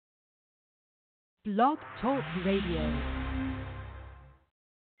Blog Talk Radio.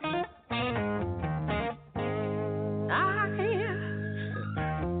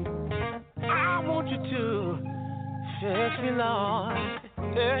 I want you to fix me, Lord.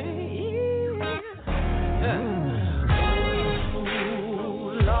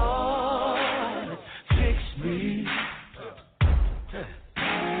 Oh, Lord, fix me.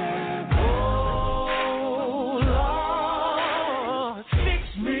 Oh, Lord, fix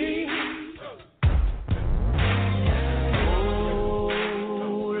me. Oh,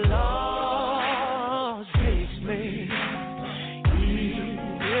 Lord, fix me.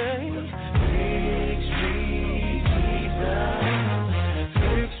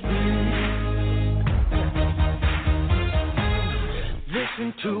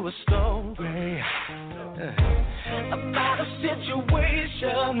 To a story about a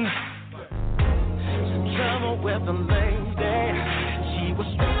situation, some trouble with a lady. She was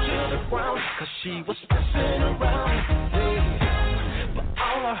stuck to the ground cause she was messing around, hey. But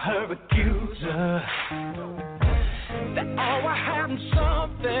all of her accuser, that all were having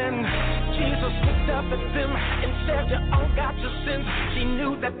something. Jesus looked up at them and said, you all got your sins. She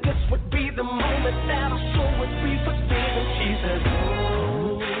knew that this would be the moment that her soul would be forgiven. She said,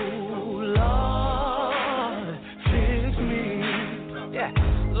 Lord, fix me. Yeah,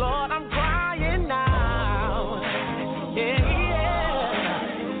 Lord, I'm crying now. Yeah, yeah.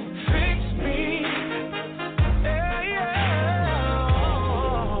 Fix me. Yeah, yeah.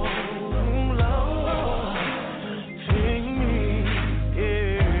 Oh, Lord, fix me.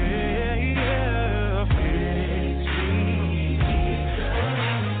 Yeah, yeah.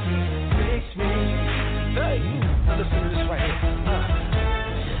 Fix me. Hey, now listen to this right here.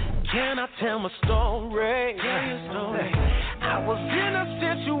 Can I tell my story? I was in a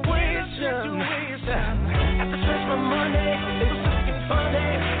situation. At the church my money, it was looking funny.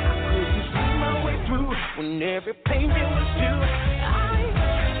 I couldn't see my way through when every payment was due.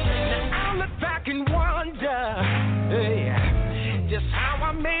 I look back and wonder, hey, just how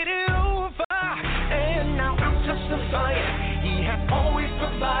I made it over. And now I'm testifying. He has always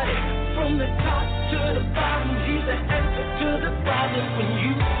provided from the top to the bottom. He's the answer to the problem when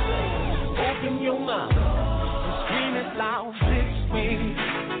you open your mouth and scream it loud, fix me.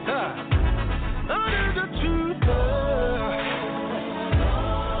 Under the truth.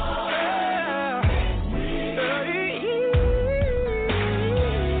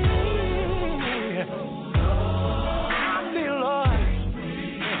 I feel, Lord,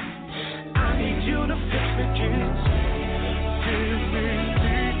 I need you to fix me, Jesus. Fix me.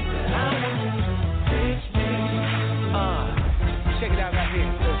 I want you to fix me. Check it out right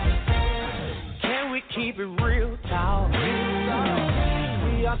here. Keep it real, talk. We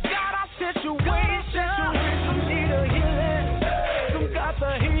all got our situation. Some need a healing. Some got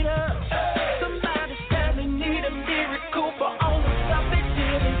the heater. Somebody said they need a miracle for all the stuff they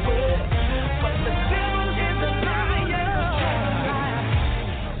dealing with. But the devil is a liar.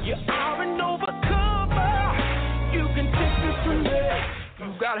 You are an overcomer. You can take this from there. You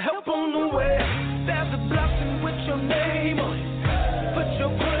got help on the way. There's a blessing with your name on it. Put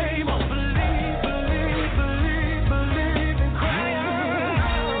your claim on.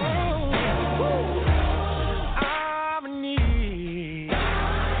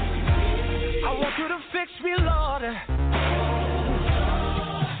 Fix me, Lord.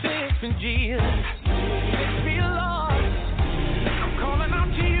 Fix me, Jesus. Fix me, Lord. I'm calling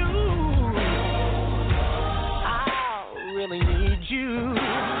out to you. I really need you.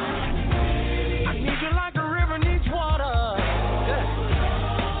 I need you like a river needs water.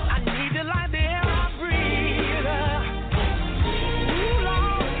 I need you like the air I breathe. Ooh,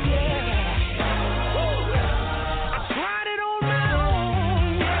 Lord, yeah. I tried it on my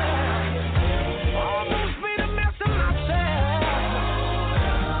own, yeah. Almost made a mess of myself,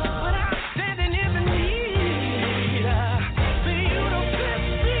 but I'm standing in the need for you to fix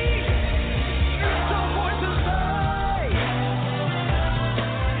me. Hear some voices say,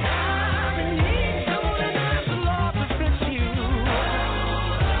 I'm in need. Come on and ask the Lord to fix you.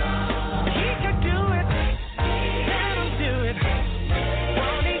 He can do it. Let him do it.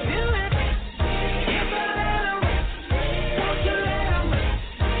 Won't he do it? If I let him, won't you let him?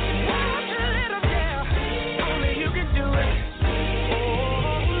 Won't you let him? Yeah, only you can do it. Oh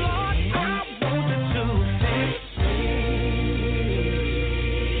Lord, I want you to fix me.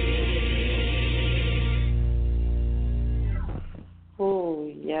 Oh,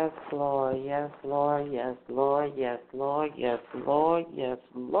 yes, Lord, yes, Lord, yes, Lord, yes, Lord, yes, Lord, yes,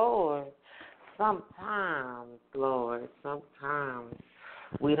 Lord. Sometimes, Lord, sometimes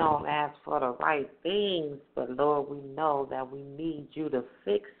We don't ask for the right things, but Lord, we know that we need you to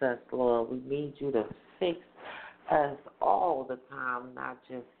fix us, Lord. We need you to fix us all the time, not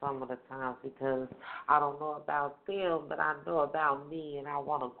just some of the times, because I don't know about them, but I know about me, and I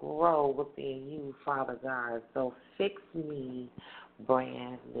want to grow within you, Father God. So fix me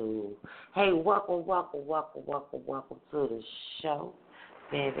brand new. Hey, welcome to the show.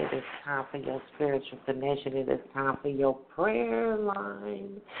 Man, it is time for your spiritual connection. It is time for your prayer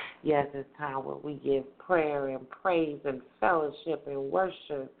line. Yes, it's time when we give prayer and praise and fellowship and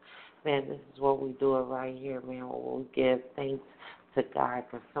worship. Man, this is what we do it right here, man, when we give thanks to God,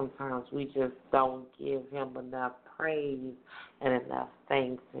 because sometimes we just don't give him enough praise and enough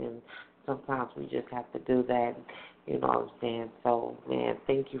thanks, and sometimes we just have to do that, you know what I'm saying? So, man,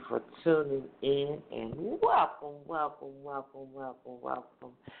 thank you for tuning in, and welcome.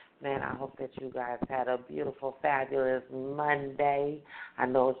 Man, I hope that you guys had a beautiful, fabulous Monday. I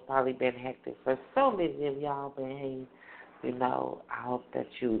know it's probably been hectic for so many of y'all, but hey, you know, I hope that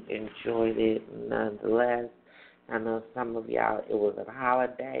you enjoyed it nonetheless. I know some of y'all, it was a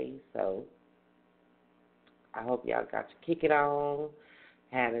holiday, so I hope y'all got to kick it on,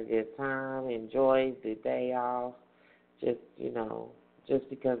 had a good time, enjoyed the day off, just, you know, just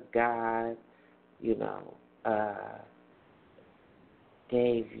because God, you know,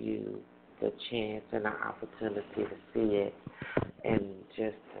 gave you the chance and the opportunity to see it and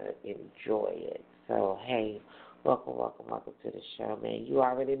just to enjoy it. So, hey, welcome to the show, man. You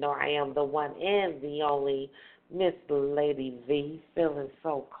already know I am the one and the only Miss Lady V, feeling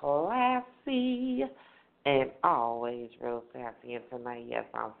so classy and always real sassy. And tonight, yes,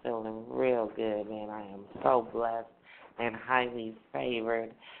 I'm feeling real good, man. I am so blessed and highly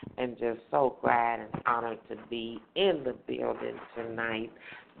favored and just so glad and honored to be in the building tonight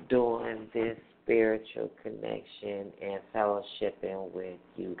doing this spiritual connection and fellowshipping with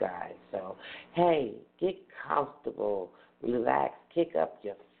you guys. So, hey, get comfortable, relax, kick up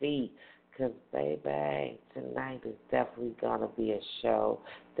your feet, because, baby, tonight is definitely going to be a show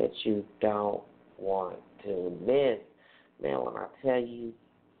that you don't want to miss. Man, when I tell you,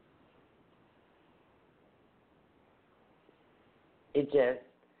 he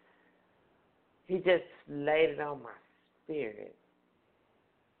just laid it on my spirit.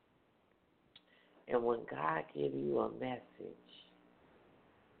 And when God gives you a message,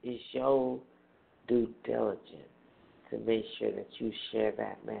 it's your due diligence to make sure that you share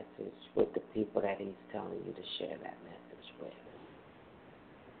that message with the people that he's telling you to share that message with.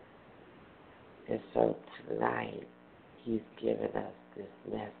 And so tonight, he's giving us this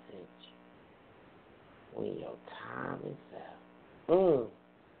message. When your time is up.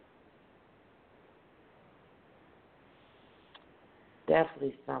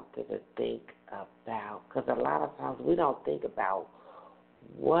 Definitely something to think about, because a lot of times we don't think about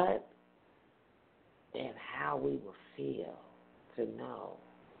what and how we will feel to know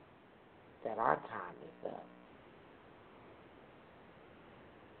that our time is up.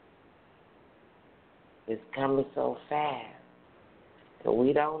 It's coming so fast that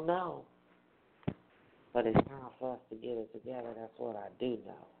we don't know, but it's time for us to get it together. That's what I do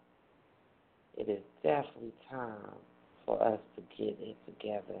know. It is definitely time for us to get it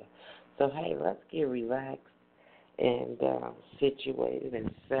together. So, hey, let's get relaxed and situated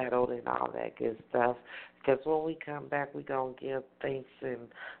and settled and all that good stuff. Because when we come back, we're going to give thanks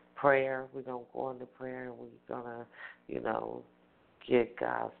and prayer. We're going to go into prayer, and we're going to, you know, get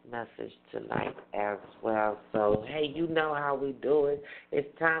God's message tonight as well. So, hey, you know how we do it.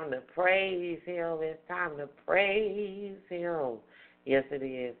 It's time to praise him. It's time to praise him. Yes, it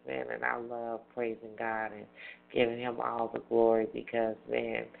is, man, and I love praising God and giving him all the glory because,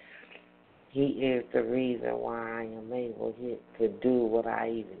 man, he is the reason why I am able to do what I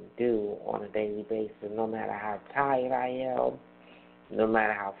even do on a daily basis, no matter how tired I am, no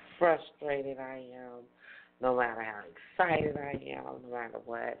matter how frustrated I am, no matter how excited I am, no matter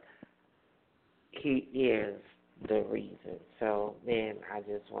what, he is the reason. So, man, I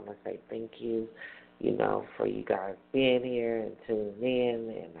just want to say thank you, you know, for you guys being here and tuning in,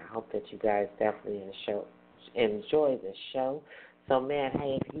 and I hope that you guys definitely enjoy the show. So, man,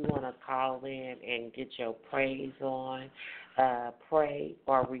 hey, if you want to call in and get your praise on, pray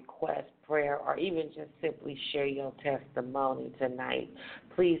or request prayer, or even just simply share your testimony tonight,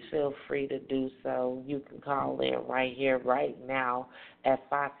 please feel free to do so. You can call in right here, right now, at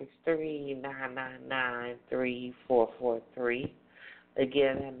 563-999-3443.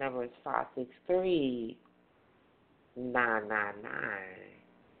 Again, that number is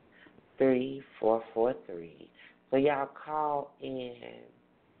 563-999-3443. So y'all call in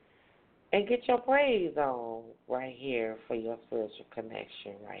and get your praise on right here for your spiritual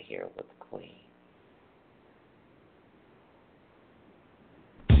connection right here with the Queen.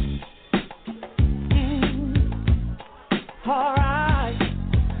 All right.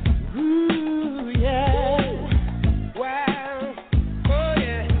 Ooh, yeah. Wow. Oh,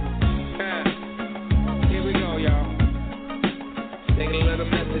 yeah. Here we go, y'all. Sing a little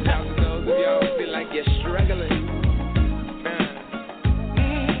message out to those of y'all who feel like you're struggling.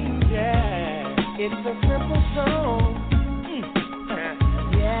 Yeah. It's a simple song.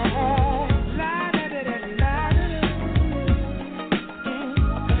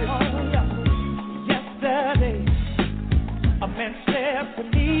 Yesterday, a man said to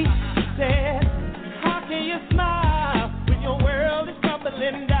me, said, how can you smile when your world is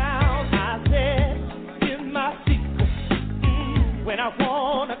crumbling down? I said, here's my secret. When I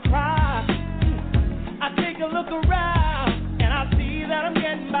want to cry, I take a look around and I see that I'm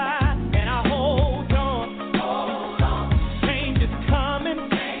getting by. And I hold on. Hold on. Change is coming.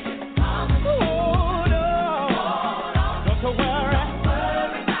 Change is coming. Hold on. Hold on. Don't you worry. Don't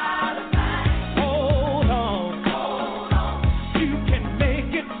worry about a thing. Hold on. Hold on. You can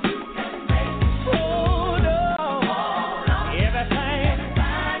make it. You can make it. Hold on. Hold on. Everything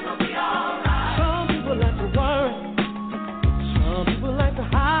will be alright. Some people like to worry. Some people like to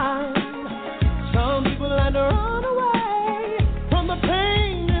hide. Some people like to run away from the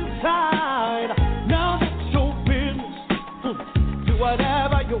pain inside. Now that's your business. Do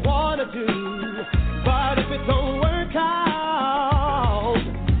whatever you want to do. But if it don't work out,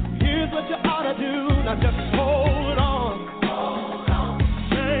 here's what you ought to do. Now just hold on. Hold on.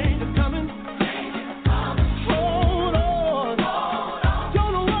 Change is coming. Change is coming. Hold on. Hold on.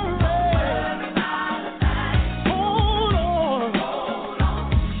 Don't worry about a thing. Hold on. Hold on.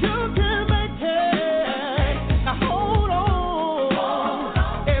 You can make it. Now hold on.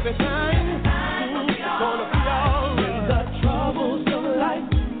 Everything gonna be alright. When the troubles of life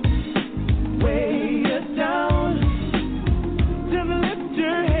weigh you down, just lift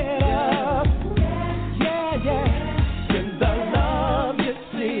your head up. Yeah, yeah. When the love you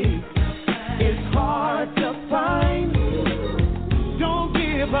seek is hard to find, don't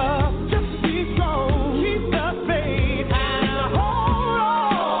give up. Just be strong. Keep the faith and hold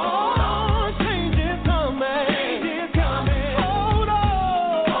on. Change is coming. Change is coming. Hold on.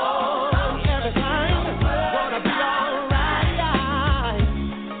 Everything's gonna be alright.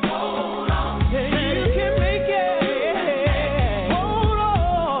 Hold on. Yeah, you can make it. Hold on.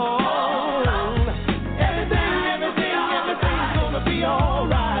 Everything's gonna be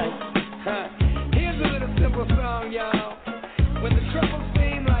alright. Here's a little simple song, y'all. When the troubles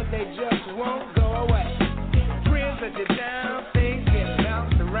seem like they just won't go away, friends let you down, things get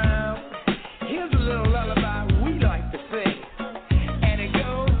bounced around. Here's a little lullaby we like to sing, and it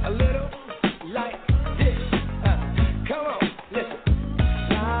goes a little like this. Come on, listen.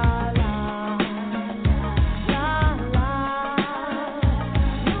 La la la la la.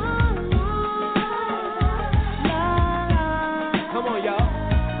 Come on, y'all.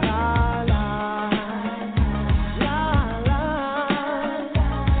 La la la la.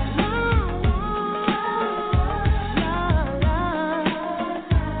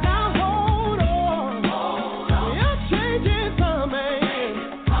 Now hold on. Your change is coming.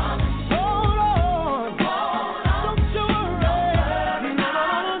 Hold on. Don't you worry.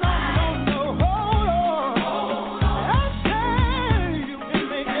 No. Hold on. I say you can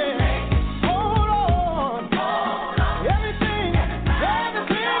make it. Hold on. Everything is gonna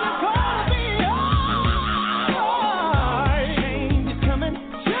be alright. Change is coming.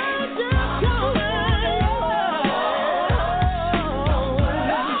 Change is coming.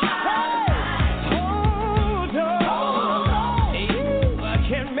 Hold on. I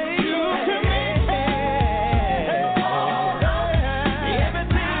can make it.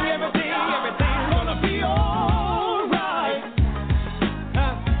 Everything's gonna be alright.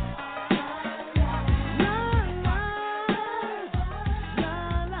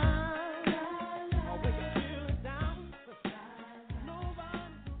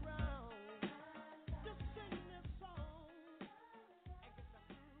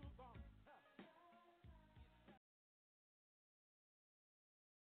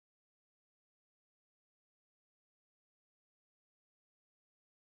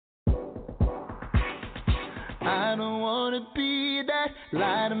 I don't wanna be that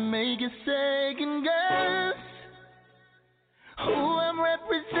lie to make you second guess who I'm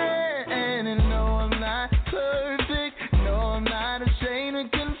representing. No, I'm not perfect. No, I'm not ashamed to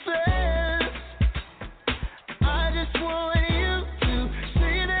confess. I just want you to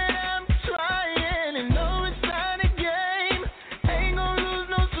see that I'm trying and know it's not a game. Ain't gonna lose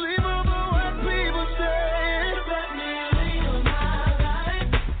no sleep over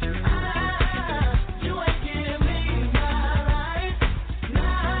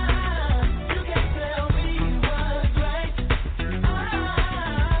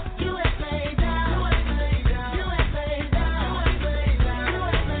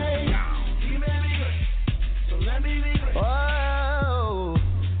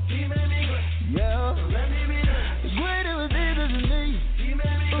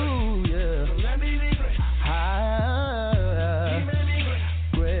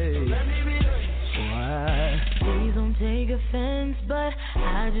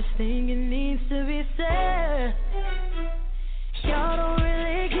just think it needs to be said. Y'all don't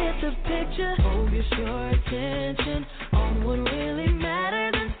really get the picture. Focus your attention on what really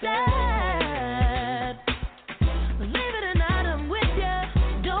matters instead. Believe it or not, I'm with ya.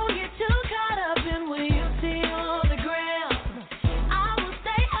 Don't get too caught up in what you see on the ground. I will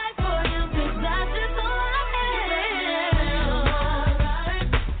stay high for him, 'cause that's just all I am.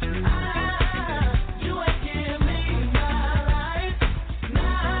 You ain't give me my life.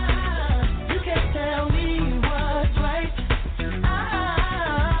 Nah, you can't tell me what's right.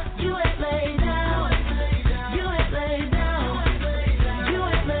 You ain't laid down. You ain't laid down. You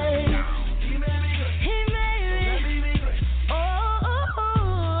ain't laid. He made me.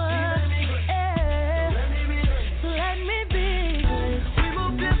 Oh, yeah. Let me be. We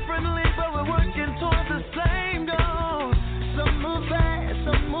move differently, but we're working towards the same goal. Some move fast,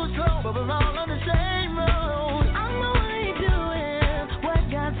 some move slow, but we're all on the same road. I'm only doing what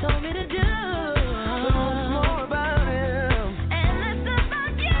God told me to do. So it's more about him. And it's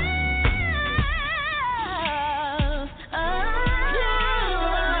about you.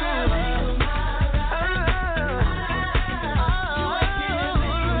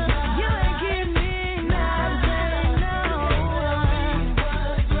 You ain't give me nothing, no.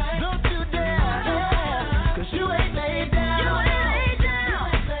 Don't you dare, 'cause you ain't laid down. You ain't laid down.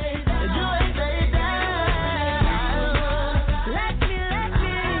 You ain't laid down. Let me.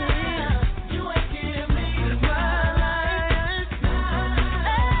 You ain't give me my life.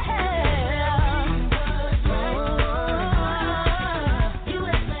 You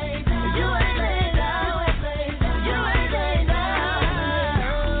ain't laid down. You ain't laid down. You ain't laid down.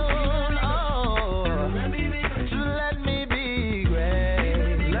 Let me be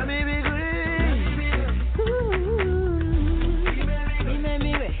great. Let me be great. He made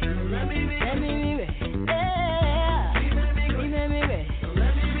me wait. Let me be wait. Yeah. He made me wait.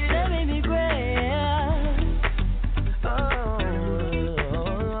 Let me be great. Oh,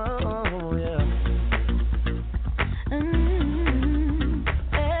 yeah.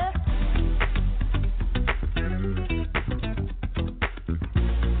 Yeah.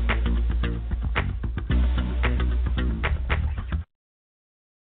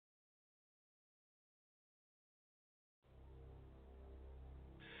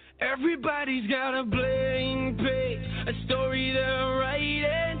 Everybody's got a blank page, a story they're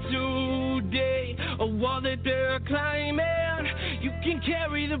writing today, a wall that they're climbing. You can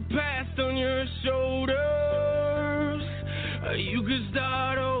carry the past on your shoulders. You could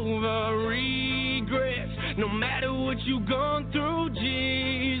start over regrets. No matter what you've gone through,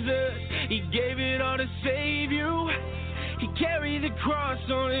 Jesus, he gave it all to save you. He carried the cross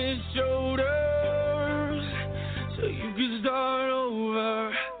on his shoulders, so you could start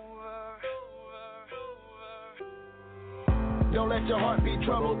over. Don't let your heart be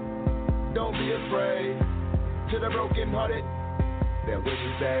troubled. Don't be afraid. To the brokenhearted, that what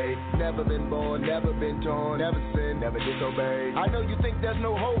you say. Never been born, never been torn, never sinned, never disobeyed. I know you think there's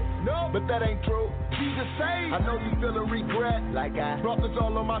no hope, no, but that ain't true. Jesus saved. I know you feeling regret, like I brought this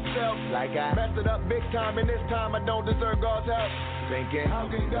all on myself, like I messed it up big time, and this time I don't deserve God's help. Thinking, how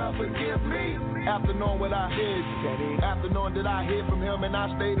can God forgive me? After knowing what I did, after knowing that I hid from him and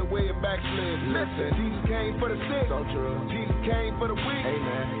I stayed away and backslid. Listen, Jesus came for the sick, so true. Jesus came for the weak,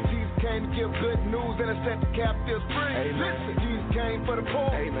 amen. Jesus came to give good news and to set the captives free. Amen. Listen, Jesus came for the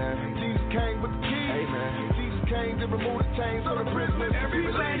poor, amen. Jesus came with the keys, amen. Jesus came to remove the chains so the prisoners.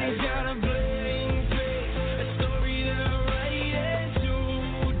 Everybody's got a blank page, a story they're writing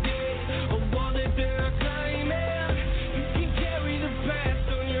today, a wall that they're climbing. You can carry the past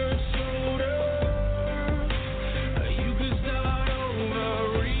on your shoulders. You can start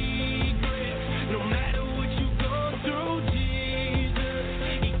over regrets. No matter what you've gone through, Jesus,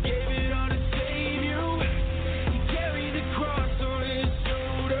 he gave it all to save you. He carried the cross on his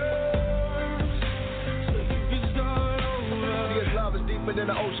shoulders, so you can start over. His love is deeper than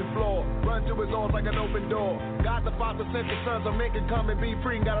the ocean floor. Run to his arms like an open door. God the Father sent the sons of men can come and be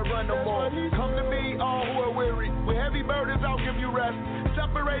free and gotta run no more. Come to me, all who are weary. With heavy burdens, I'll give you rest.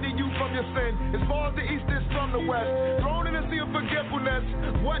 Separating you from your sin. As far as the east is from the west. Thrown in the sea of forgetfulness.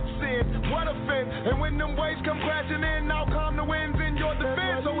 What sin? What offense? And when them waves come crashing in, I'll calm the winds in your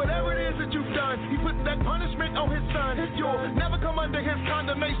defense. So whatever it is that you've done, he put that punishment on his son. You'll never come under his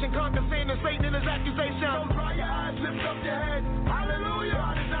condemnation. Conquer sin and Satan in his accusation. So dry your eyes, lift up your head. Hallelujah.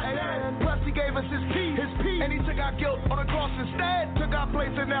 Amen. Plus he gave us his peace. And he took our guilt on the cross instead. Took our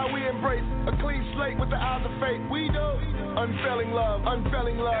place and now we embrace a clean slate with the eyes of faith. We do unfailing love.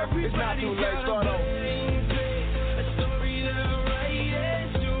 Unfailing love. It's not too late. Start over. A story they're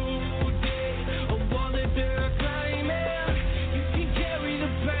writing today, a wall that they're climbing. You can carry the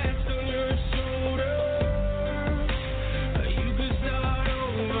past.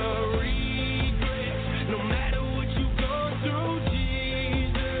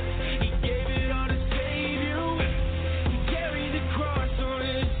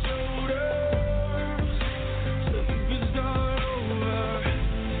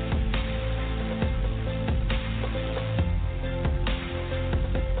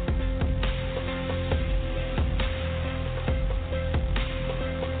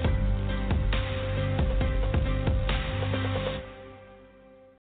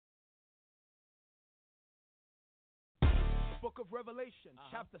 of Revelation,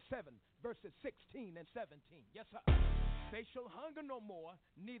 chapter 7, verses 16 and 17. Yes, sir. They shall hunger no more,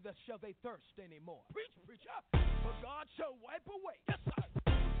 neither shall they thirst anymore. Preach, preacher. For God shall wipe away, yes, sir,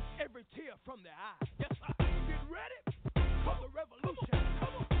 every tear from their eye. Yes, sir. Get ready for the revolution.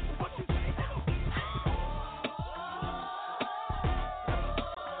 Come on. What you say? Come on.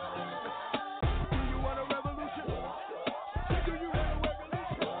 Do you want a revolution? Do you want a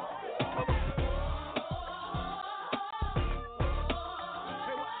revolution? Come on.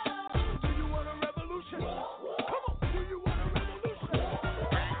 Say what? Do you want a revolution? Come on. Do you want a revolution?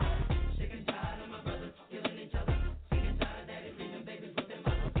 Sick and tired of my brothers killing each other. Sick and tired of daddy leaving babies with their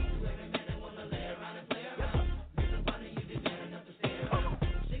mother. To every man that wanna lay around and play around. Reason why you did man enough to stay around.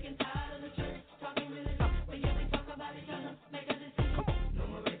 Sick and tired of the church talking religion, but yet we talk about each other. Make a decision. No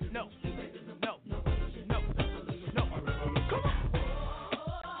more racism. No. No. No. No. No. Come on.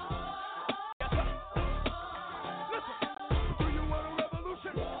 Yes, sir. Listen. Do you want a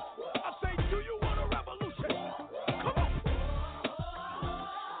revolution? I say, do you want a revolution? Come on.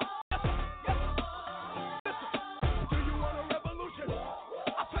 Yes, sir. Yes, sir. Listen. Do you want a revolution?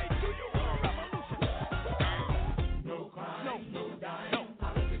 I say, do you want a revolution? No crime. No. No dying. No.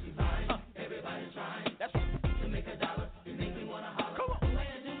 Politics is lying. Everybody's trying. That's right. To make a dollar, it makes me wanna holler. Come on. The way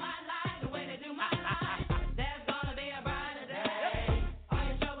to do my life, the way to do my life. There's gonna be a brighter day. All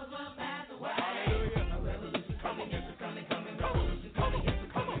your troubles will pass away. Hallelujah. A revolution coming, yes, it's coming, coming. Revolution coming, yes,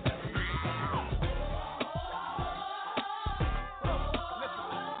 it's coming. Revolution coming.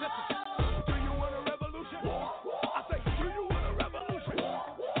 Listen. Do you want a revolution? I say, do you want a revolution?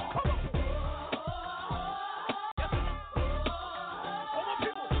 Come on. Yes, sir. All my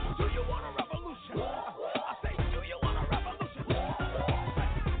people, do you want a revolution? I say, do you want a revolution?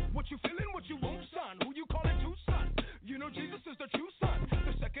 What you feeling, what you want, son? Who you calling to, son? You know Jesus is the true son,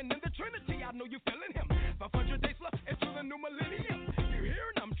 the second in the Trinity. I know you feeling him. 500 days left into the new millennium. You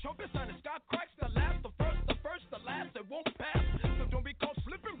hearing them trumpets and the sky cracks. The last, the first, the last. It won't pass. So don't be caught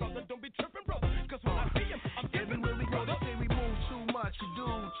slipping, brother. Don't be tripping, brother. Cause when I see him, I'm giving Everywhere we go, brother. they say we move too much, you do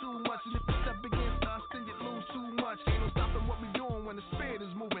too much, and if you step against us, then you lose too much. Ain't no stopping what we doing when the spirit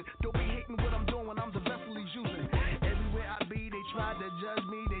is moving. Don't be hating what I'm doing, I'm the vessel he's using. Everywhere I be, they try to judge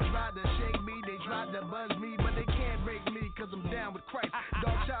me, they try to shake me, they try to buzz me, but they can't break me, cause I'm down with Christ.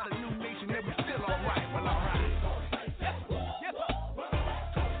 Dog child of new nation, and we still alright, well alright. Yes, yes, sir.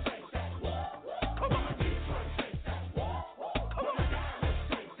 Come on. Come on.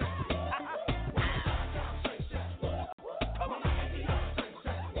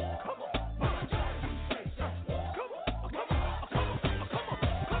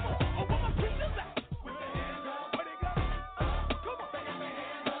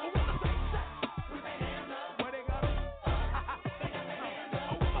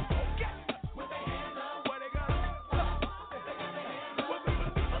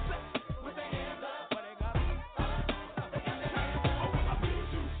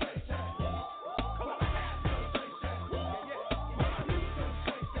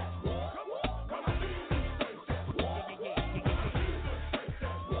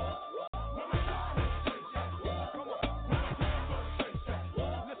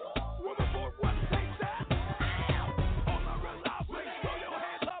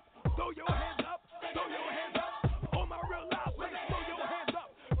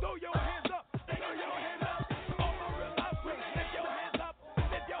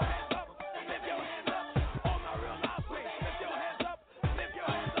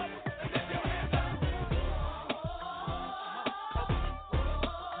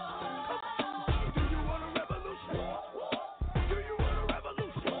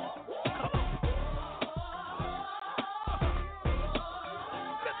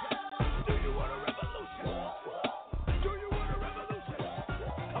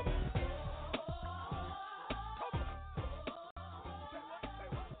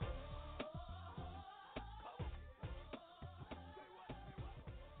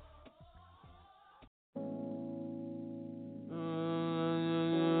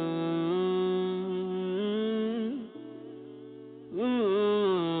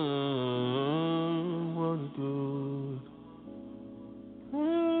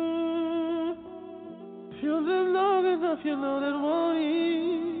 if you know that won't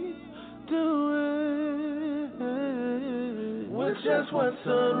he do it? With just one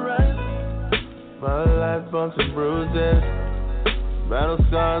sunrise, my life bumps and bruises, battle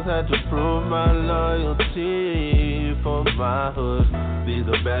scars had to prove my loyalty for my hood. These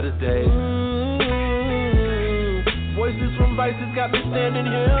are better days. Voices from vices got me standing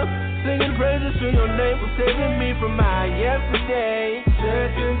here, singing praises to your name for saving me from my yesterday.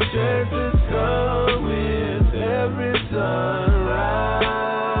 Second chances come with every sunrise.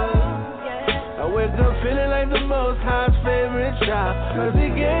 I wake up feeling like the Most High's favorite child, 'cause He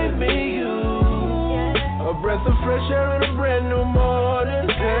gave me you. A breath of fresh air and a brand new morning,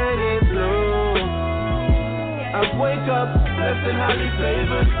 and it's blue. I wake up blessed and highly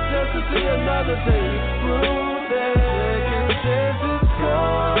favored, just to see another day. Prove that second chances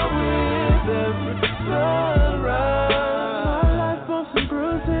come with every sunrise. My life bumps and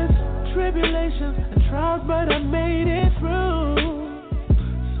bruises, tribulations and trials, but I made it through.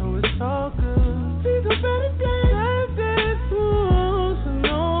 So it's all good. These are better days. I've been through so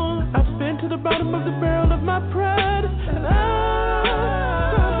long. I've been to the bottom of the barrel of my pride, and I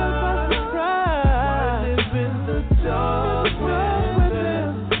by surprise. Live in the dark with the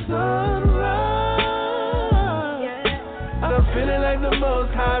sunrise. I'm feeling like the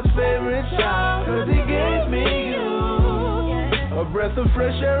Most High's favorite child, 'cause He gave me you. A breath of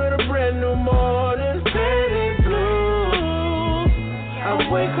fresh air and a brand new morning, fading blue. I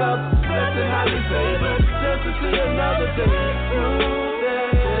wake up blessed and highly favored, just to see another day. Through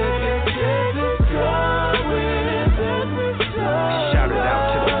that second chances come with every sunrise. Shout it out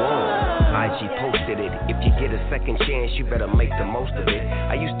to the world. IG posted it. If you get a second chance, you better make the most of it.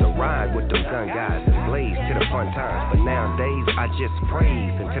 I used to ride with them gun guys and blaze to the fun times, but nowadays I just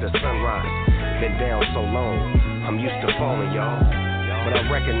praise into the sunrise. Been down so long, I'm used to falling, y'all, but I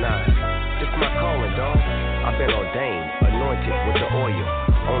recognize this my calling, dawg. I've been ordained, anointed with the oil,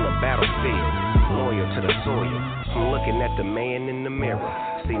 on the battlefield, loyal to the soil. I'm looking at the man in the mirror.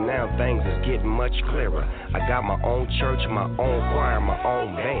 See, now things is getting much clearer. I got my own church, my own choir, my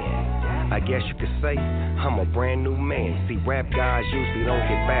own band. I guess you could say I'm a brand new man. See, rap guys usually don't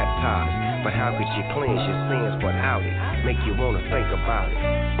get baptized, but how could you cleanse your sins without it? Make you wanna think about it.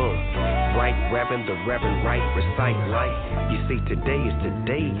 Right, Reverend, the Reverend, right, recite light. You see, today is the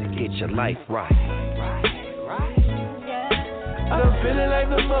day to get your life right. I'm feeling like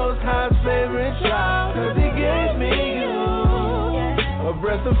the Most High's favorite child, 'cause He gave me you. A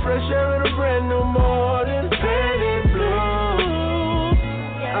breath of fresh air and a brand new morning, faded blue.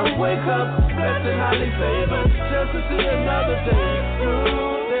 I wake up blessed and highly favored, just to see another day.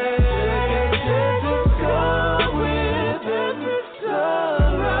 Through that second chances come with every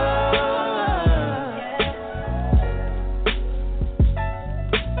sunrise.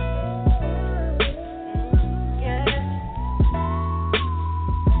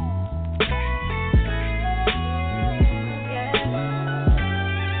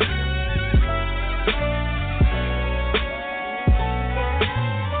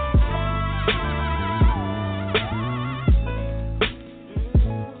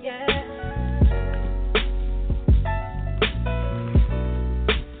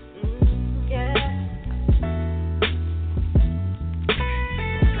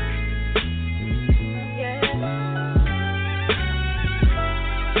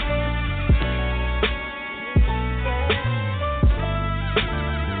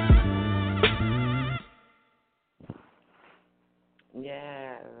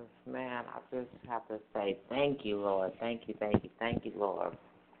 Yes, man, I just have to say thank you, Lord. Thank you, Lord.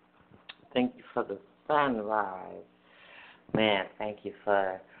 Thank you for the sunrise. Man, thank you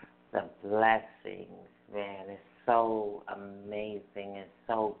for the blessings. Man, it's so amazing and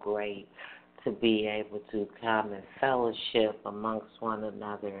so great to be able to come and fellowship amongst one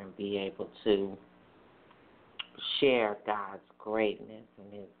another and be able to share God's greatness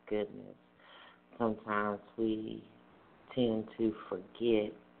and His goodness. Sometimes we tend to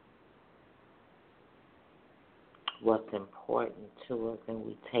forget what's important to us, and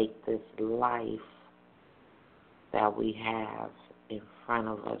we take this life that we have in front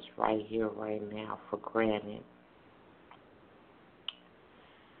of us right here, right now, for granted.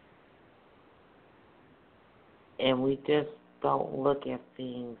 And we just don't look at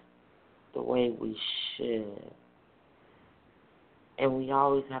things the way we should. And we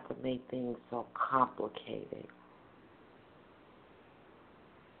always have to make things so complicated.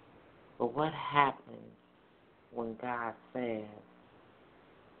 But what happens when God says,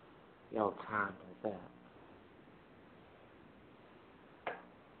 your time is up?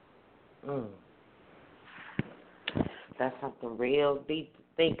 That's something real deep to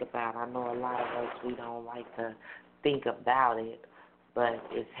think about. I know a lot of us, we don't like to think about it, but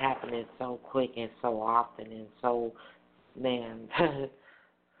it's happening so quick and so often and so, man,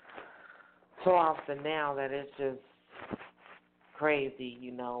 so often now that it's just crazy.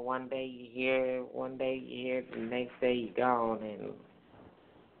 You know, one day you hear it, the next day you're gone, and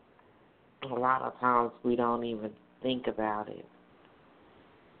a lot of times we don't even think about it.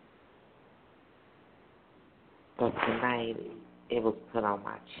 But tonight it was put on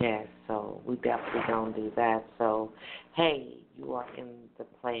my chest. So we definitely gonna do that. So, hey, you are in the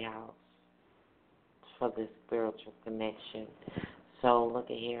playhouse for this spiritual connection. So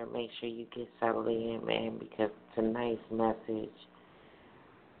look at here, make sure you get settled in, man, because tonight's message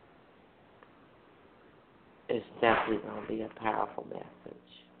is definitely going to be a powerful message.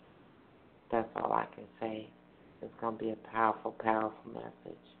 That's all I can say. It's going to be a powerful, powerful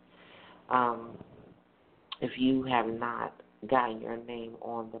message. If you have not gotten your name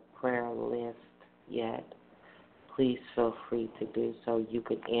on the prayer list yet, please feel free to do so. You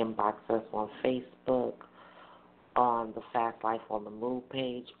can inbox us on Facebook, on the Fast Life on the Move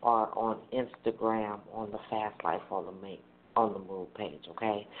page, or on Instagram on the Fast Life on the Move page,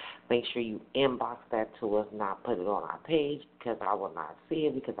 okay? Make sure you inbox that to us, not put it on our page, because I will not see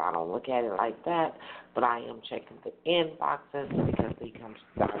it, because I don't look at it like that, but I am checking the inboxes because they come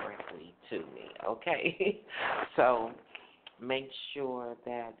directly to me, okay? So make sure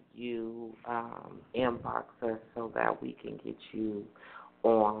that you inbox us so that we can get you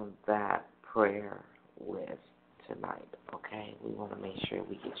on that prayer list tonight, okay? We want to make sure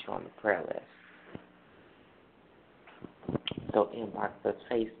we get you on the prayer list. So inbox us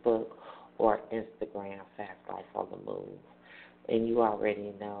Facebook or Instagram, Fast Life on the Move. And you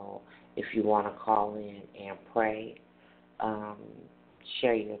already know, if you want to call in and pray,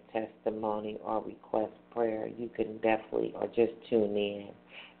 share your testimony or request prayer, you can definitely, or just tune in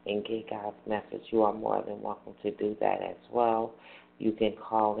and get God's message. You are more than welcome to do that as well. You can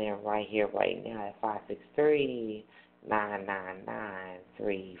call in right here, right now at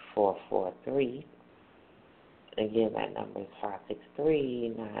 563-999-3443. Again, that number is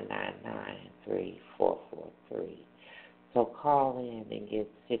 563-999-3443. So call in and get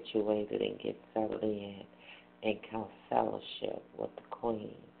situated and get settled in and come fellowship with the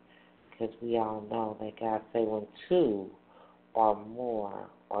Queen. Because we all know that God said when two or more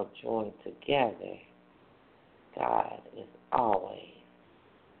are joined together, God is always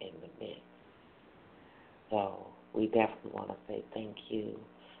in the midst. So we definitely want to say thank you.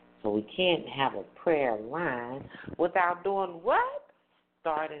 So we can't have a prayer line without doing what?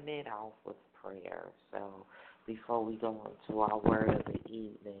 Starting it off with prayer. So before we go into our word of the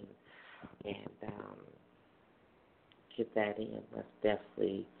evening and get that in, let's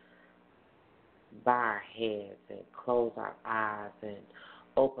definitely bow our heads and close our eyes and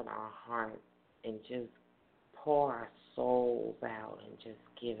open our hearts and just pour our souls out and just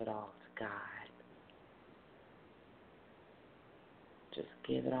give it all to God. Just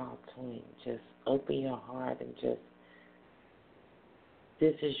give it all to Him. Just open your heart and just,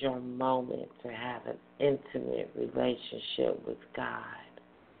 this is your moment to have an intimate relationship with God.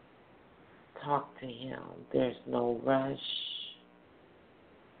 Talk to Him. There's no rush.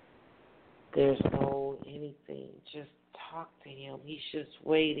 There's no anything. Just talk to Him. He's just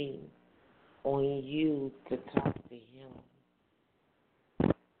waiting on you to talk to Him.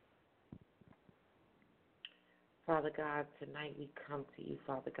 Father God, tonight we come to you,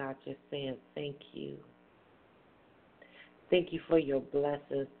 Father God, just saying thank you. Thank you for your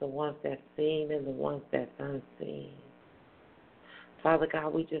blessings, the ones that's seen and the ones that's unseen. Father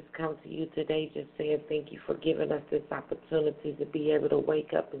God, we just come to you today just saying thank you for giving us this opportunity to be able to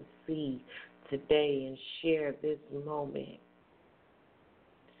wake up and see today and share this moment.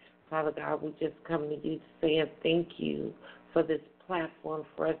 Father God, we just come to you saying thank you for this platform,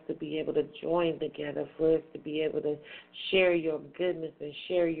 for us to be able to join together, for us to be able to share your goodness and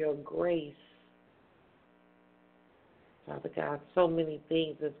share your grace. Father God, so many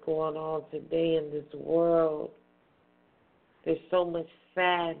things that's going on today in this world. There's so much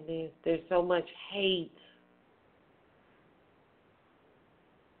sadness. There's so much hate.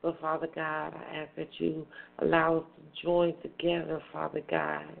 But Father God, I ask that you allow us to join together, Father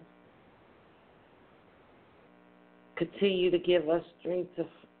God. Continue to give us strength to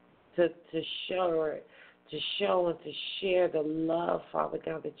show and to share the love, Father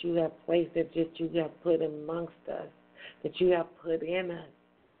God, that you have placed, that you have put amongst us, that you have put in us.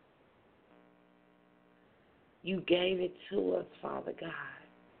 You gave it to us, Father God.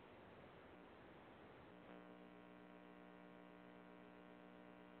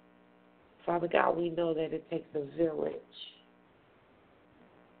 Father God, we know that it takes a village.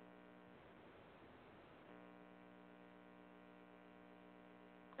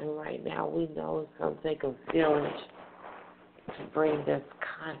 And right now we know it's going to take a village to bring this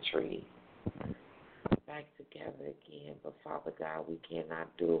country back together again. But Father God, we cannot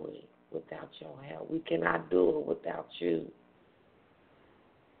do it without your help. We cannot do it without you.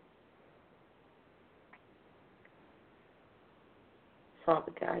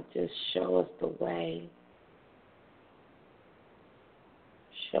 Father God, just show us the way.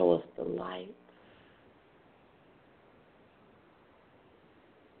 show us the light.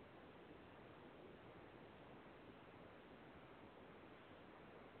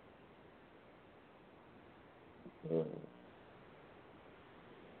 Mm.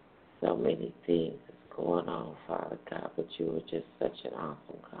 So many things is going on, Father God, but you are just such an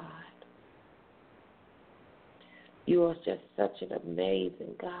awesome God. You are just such an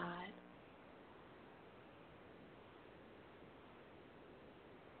amazing God.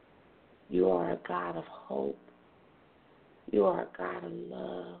 You are a God of hope. You are a God of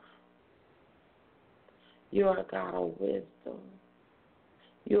love. You are a God of wisdom.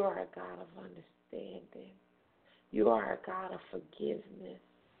 You are a God of understanding. You are a God of forgiveness.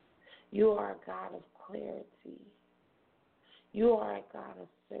 You are a God of clarity. You are a God of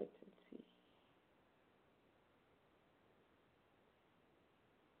certainty.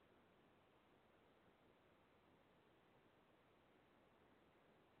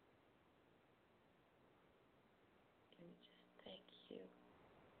 And we just thank you.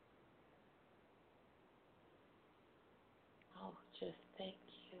 Oh, just thank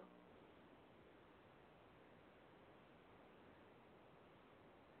you.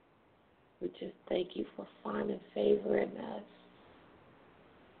 We just thank you for finding favor in us.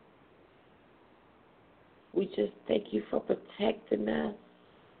 We just thank you for protecting us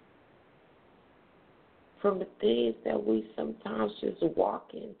from the things that we sometimes just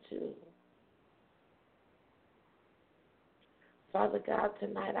walk into. Father God,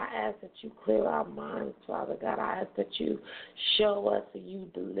 tonight I ask that you clear our minds, Father God. I ask that you show us and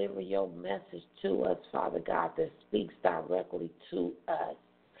you deliver your message to us, Father God, that speaks directly to us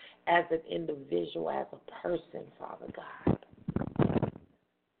as an individual, as a person, Father God.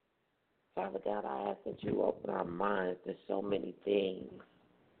 Father God, I ask that you open our minds to so many things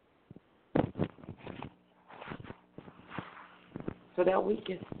so that we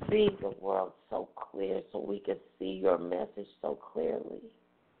can see the world so clear, so we can see your message so clearly.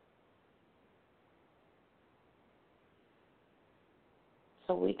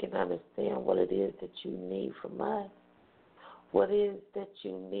 So we can understand what it is that you need from us, what it is that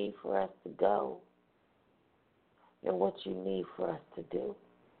you need for us to go, and what you need for us to do.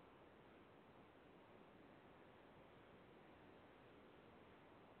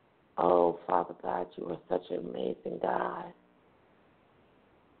 Oh, Father God, you are such an amazing God.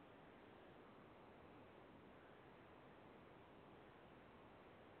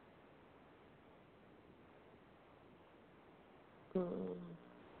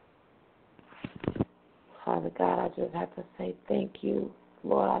 Father God, I just have to say thank you.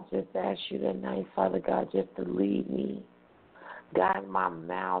 Lord, I just ask you tonight, Father God, just to lead me. Guide my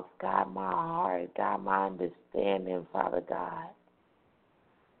mouth, guide my heart, guide my understanding, Father God.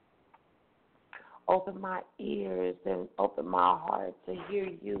 Open my ears and open my heart to hear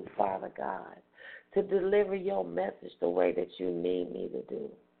you, Father God, to deliver your message the way that you need me to do.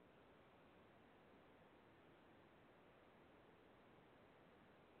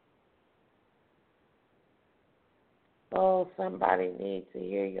 Oh, somebody needs to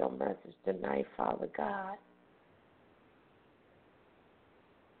hear your message tonight, Father God.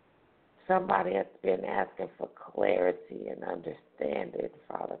 Somebody has been asking for clarity and understanding,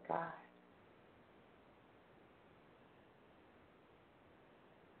 Father God.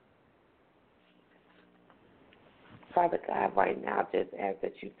 Father God, right now, just ask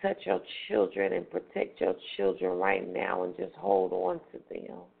that you touch your children and protect your children right now and just hold on to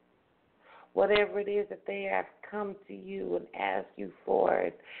them. Whatever it is that they have come to you and asked you for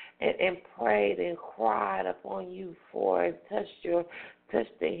it and prayed and cried upon you for it, touch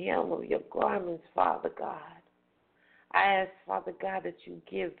the hem of your garments, Father God. I ask, Father God, that you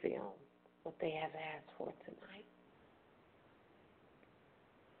give them what they have asked for tonight.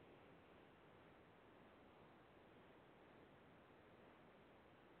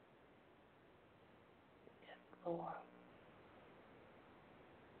 Yes, Lord.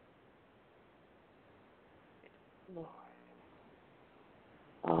 Lord.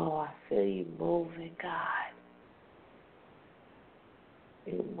 Oh, I feel you moving, God.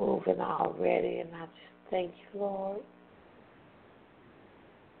 You're moving already, and I just thank you, Lord.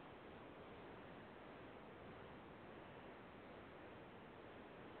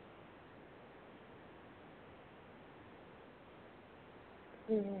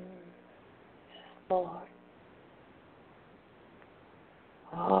 Lord.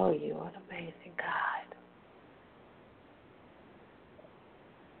 Oh, you are an amazing God.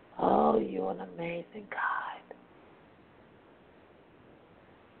 Oh, you are an amazing God.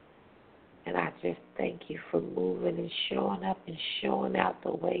 And I just thank you for moving and showing up and showing out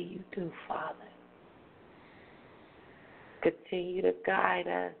the way you do, Father. Continue to guide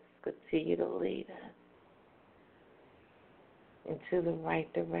us. Continue to lead us into the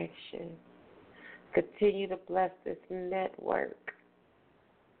right direction. Continue to bless this network.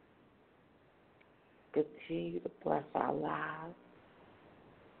 Continue to bless our lives.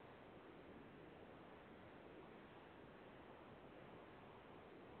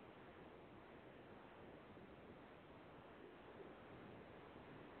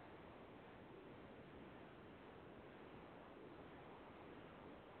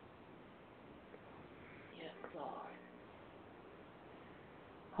 Yes, Lord.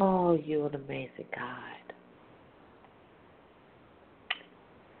 Oh, you're an amazing God.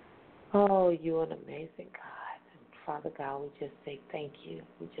 Oh, you're an amazing God. And Father God, we just say thank you.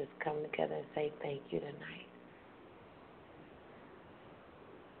 We just come together and say thank you tonight.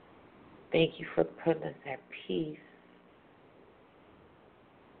 Thank you for putting us at peace.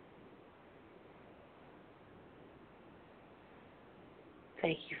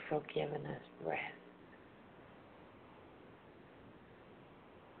 Thank you for giving us rest.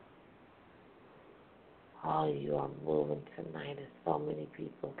 Oh, you are moving tonight in so many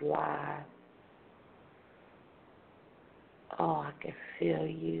people's lives. Oh, I can feel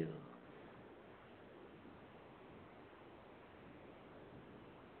you.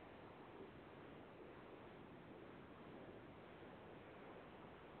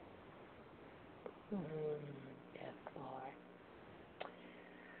 Yes, Lord.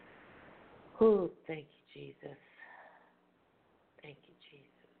 Oh, thank you, Jesus. Thank you, Jesus.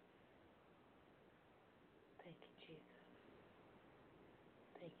 Thank you, Jesus.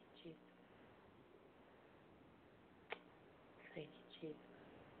 Thank you, Jesus. Thank you, Jesus.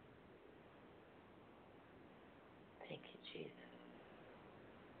 Thank you, Jesus.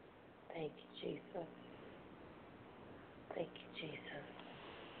 Thank you, Jesus. Thank you, Jesus.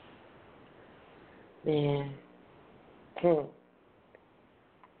 Man.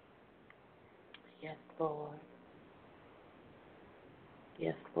 Yes, Lord.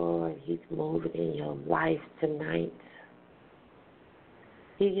 Yes, Lord. He's moving in your life tonight.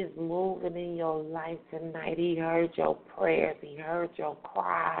 He is moving in your life tonight. He heard your prayers. He heard your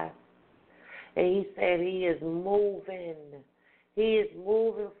cries. And he said he is moving. He is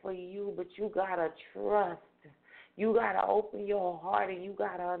moving for you, but you got to trust. You got to open your heart and you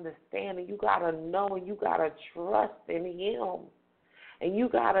got to understand and you got to know and you got to trust in him. And you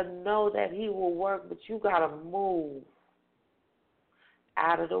got to know that he will work, but you got to move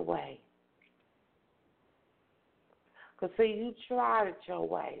out of the way. Because, see, you tried it your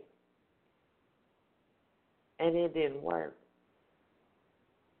way, and it didn't work.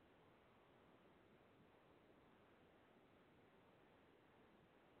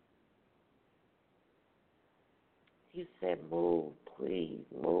 You said, move, please,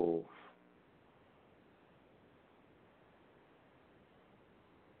 move.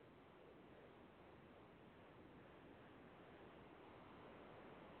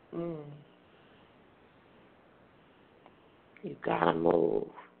 You got to move.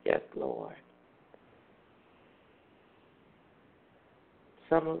 Yes, Lord.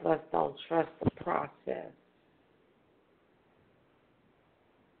 Some of us don't trust the process.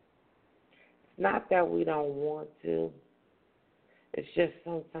 It's not that we don't want to. It's just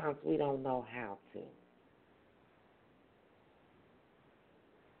sometimes we don't know how to.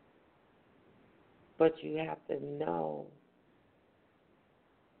 But you have to know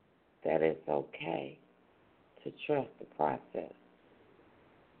that it's okay to trust the process.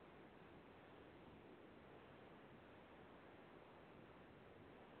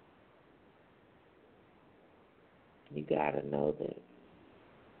 You got to know this.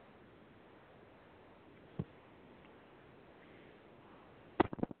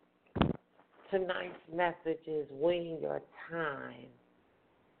 Tonight's message is when your time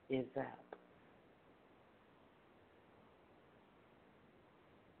is up.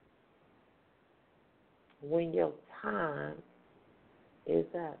 When your time is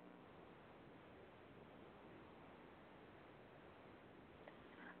up.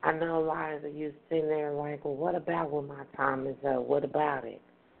 I know a lot of you sitting there like, well, what about when my time is up? What about it?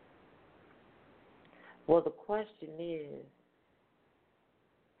 Well, the question is,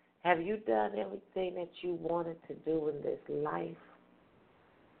 have you done everything that you wanted to do in this life?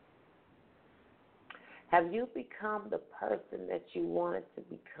 Have you become the person that you wanted to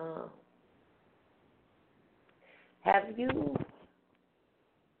become? Have you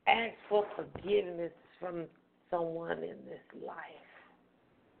asked for forgiveness from someone in this life?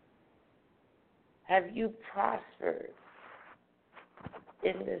 Have you prospered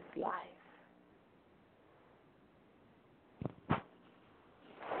in this life?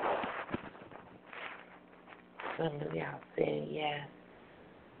 Some of y'all saying yes.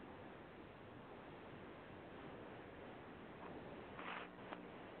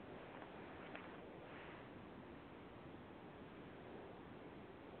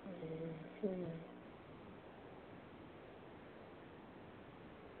 Mm-hmm.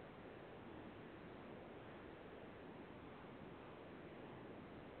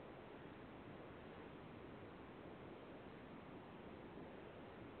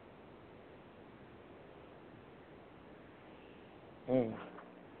 Mm.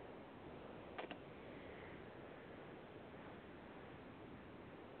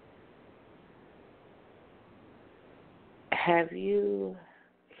 Have you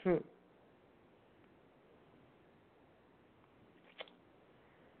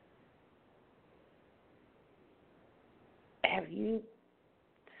have you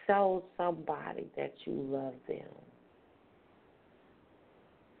told somebody that you love them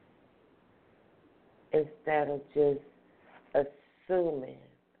instead of just assuming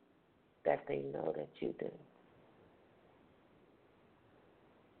that they know that you do?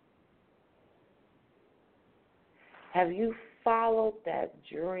 Have you followed that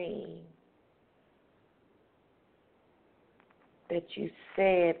dream that you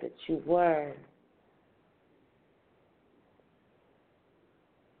said that you were?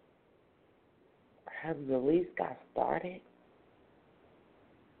 Have you at least got started?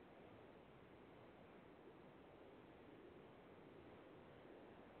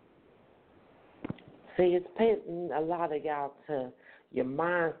 See, it's putting a lot of y'all to your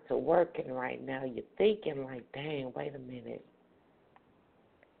minds to working right now. You're thinking like, dang, wait a minute.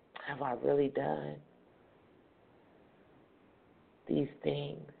 Have I really done these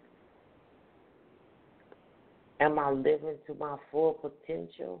things? Am I living to my full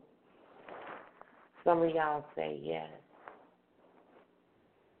potential? Some of y'all say yes.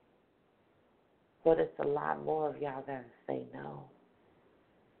 But it's a lot more of y'all that say no.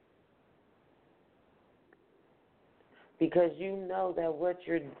 Because you know that what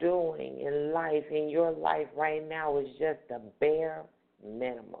you're doing in life, in your life right now, is just the bare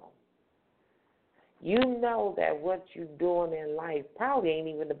minimum. You know that what you're doing in life probably ain't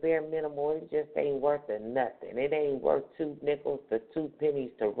even the bare minimum. It just ain't worth a nothing. It ain't worth 2 nickels to 2 pennies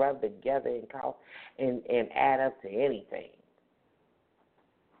to rub together and cost and add up to anything.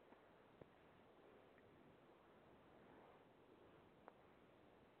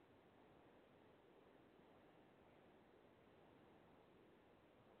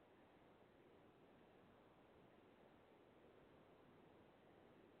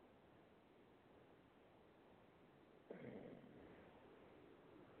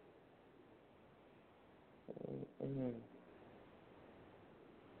 Mm-hmm.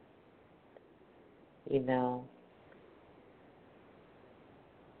 You know,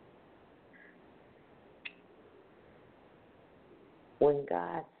 when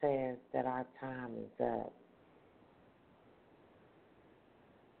God says that our time is up,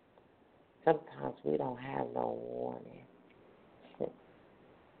 sometimes we don't have no warning.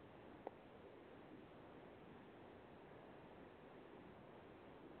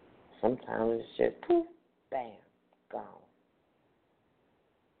 Sometimes it's just poof, bam, gone.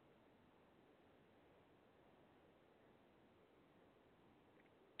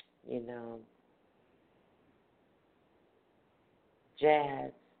 You know,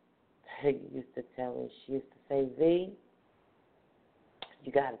 Jazz used to tell me, she used to say, V,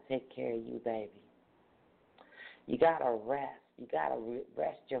 you got to take care of you, baby. You got to rest. You got to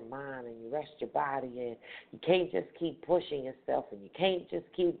rest your mind and you rest your body. And you can't just keep pushing yourself and you can't just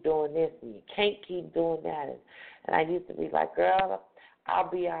keep doing this and you can't keep doing that. And I used to be like, girl, I'll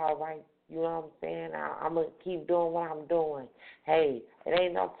be all right. You know what I'm saying? I'm going to keep doing what I'm doing. Hey, it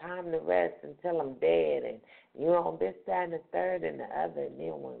ain't no time to rest until I'm dead. And, you know, this, that, and the third and the other. And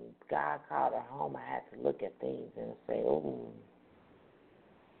then when God called her home, I had to look at things and say, ooh.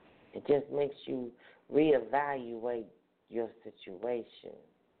 It just makes you reevaluate your situation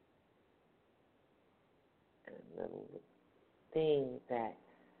and little things that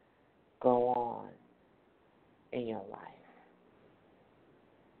go on in your life.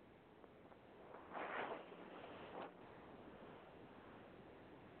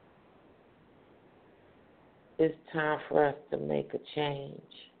 It's time for us to make a change.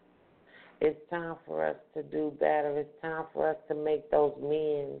 It's time for us to do better. It's time for us to make those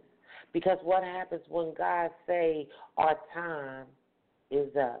amends. Because what happens when God say our time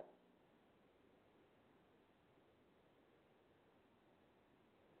is up?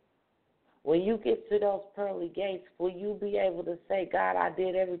 When you get to those pearly gates, will you be able to say, God, I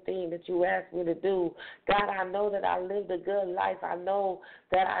did everything that you asked me to do. God, I know that I lived a good life. I know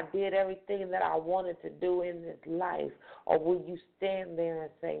that I did everything that I wanted to do in this life. Or will you stand there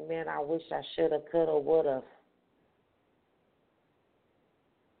and say, man, I wish I should have, could have, would have.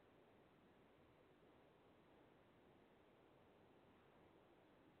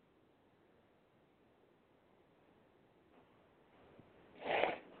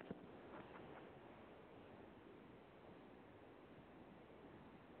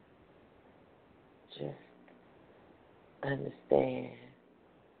 Just understand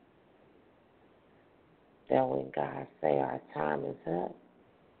that when God say our time is up,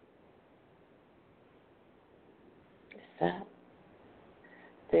 it's up.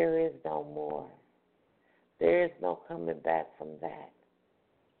 There is no more. There is no coming back from that.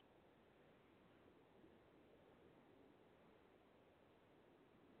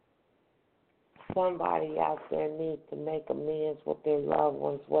 Somebody out there needs to make amends with their loved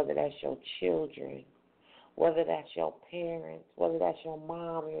ones, whether that's your children, whether that's your parents, whether that's your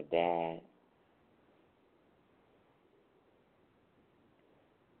mom, your dad.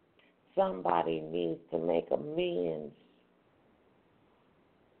 Somebody needs to make amends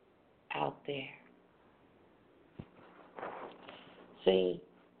out there. See,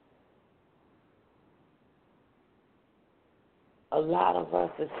 a lot of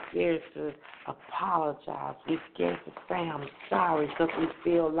us are scared to apologize. We're scared to say I'm sorry because we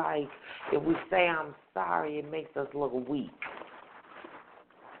feel like if we say I'm sorry, it makes us look weak.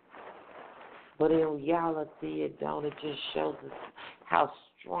 But in reality, it don't. It just shows us how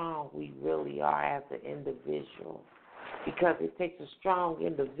strong we really are as an individual. Because it takes a strong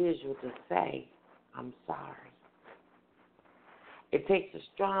individual to say, I'm sorry. It takes a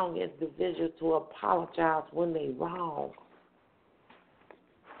strong individual to apologize when they're wrong.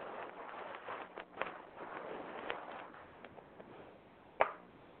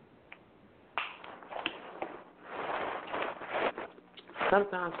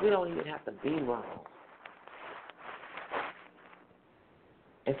 Sometimes we don't even have to be wrong.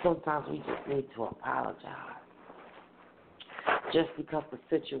 And sometimes we just need to apologize. Just because the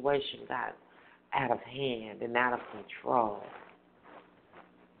situation got out of hand and out of control.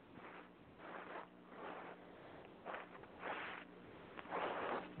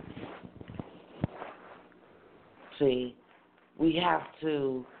 See, we have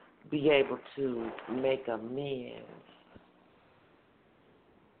to be able to make amends.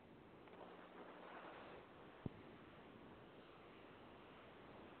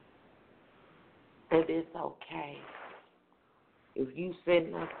 And it's okay. If you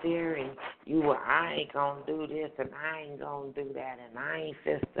sitting up there and I ain't gonna do this and I ain't gonna do that and I ain't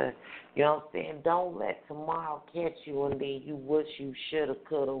sister, you know what I'm saying? Don't let tomorrow catch you and then you wish you shoulda,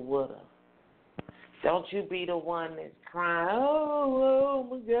 coulda, woulda. Don't you be the one that's crying, oh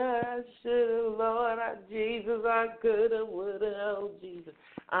my God, shoulda, Lord, Jesus, I coulda, woulda, oh Jesus.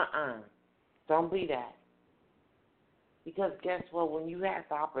 Don't be that. Because guess what? When you had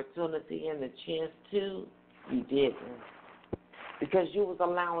the opportunity and the chance to, you didn't. Because you was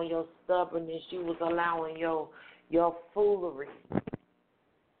allowing your stubbornness, you was allowing your foolery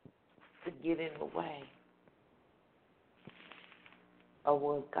to get in the way of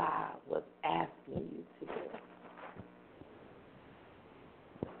what God was asking you to do.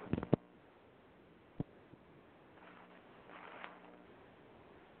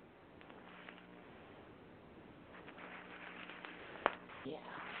 Yeah.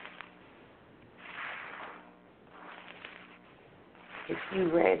 If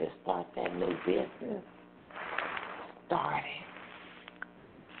you ready to start that new business, start it.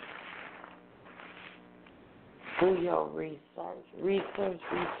 Do your research. Research.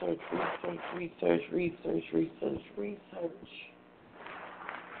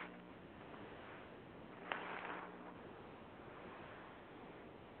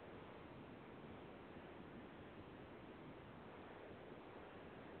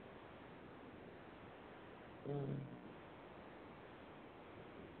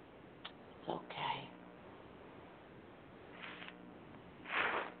 It's okay.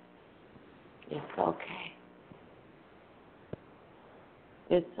 It's okay.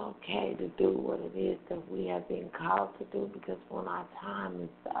 It's okay to do what it is that we have been called to do, because when our time is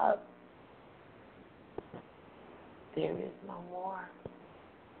up, there is no more.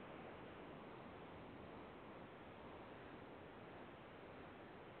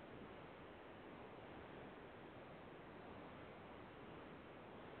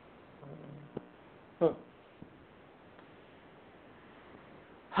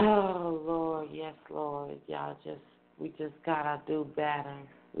 Oh, Lord, yes, Lord. We just gotta do better.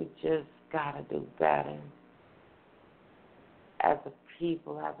 We just got to do better as a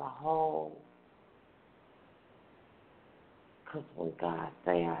people, as a whole. Because when God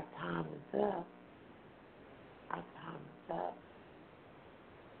say our time is up, our time is up.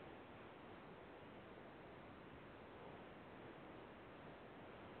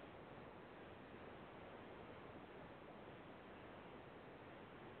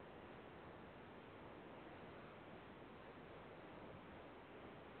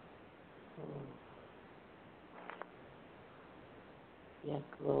 Yes,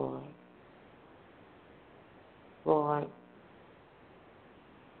 Lord. Lord,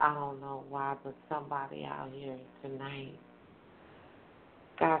 I don't know why, but somebody out here tonight,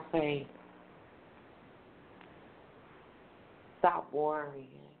 God say, stop worrying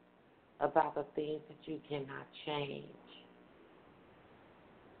about the things that you cannot change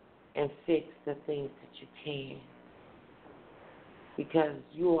and fix the things that you can. Because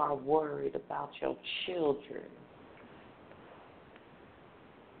you are worried about your children.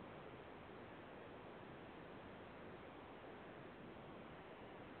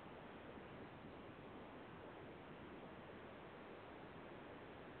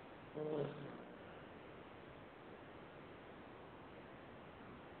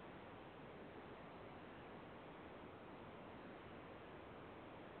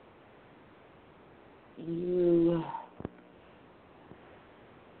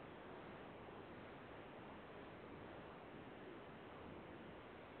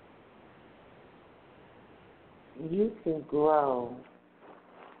 You can grow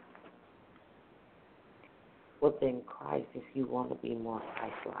within Christ if you want to be more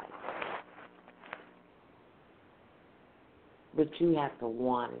Christ-like. But you have to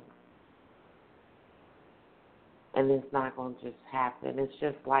want it. And it's not going to just happen. It's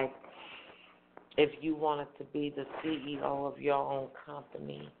just like if you wanted to be the CEO of your own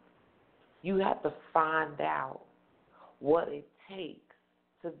company, you have to find out what it takes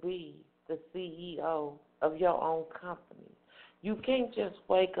to be the CEO of your own company. You can't just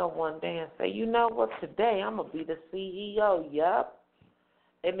wake up one day and say, you know what, today I'm going to be the CEO, yup.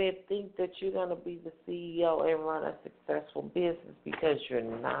 And then think that you're going to be the CEO and run a successful business because you're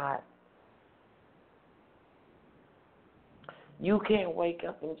not. You can't wake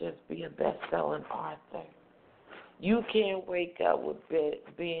up and just be a best-selling author. You can't wake up with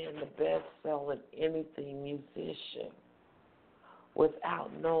being the best-selling anything musician without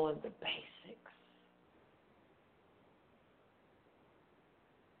knowing the basics.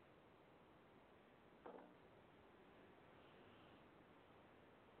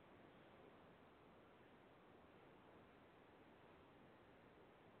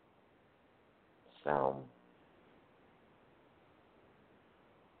 So,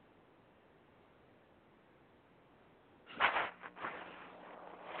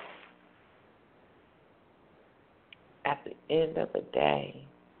 at the end of the day,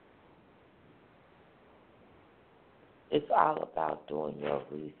 it's all about doing your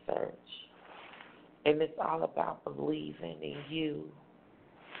research. And it's all about believing in you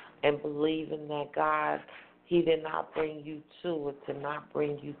and believing that God, He did not bring you to it to not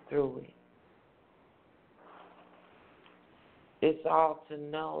bring you through it. It's all to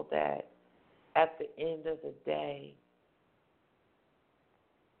know that at the end of the day,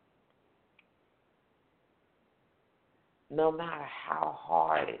 no matter how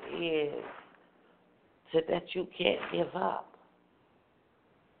hard it is, that you can't give up.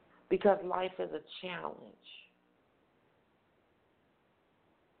 Because life is a challenge.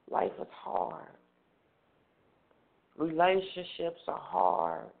 Life is hard. Relationships are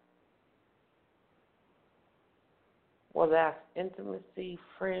hard. Whether that's intimacy,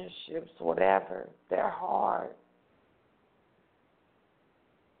 friendships, whatever, they're hard.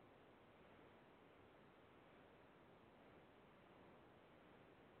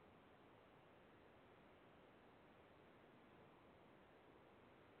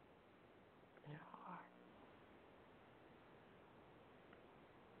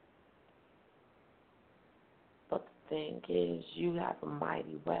 But the thing is, you have a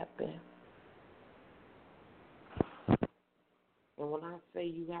mighty weapon. And when I say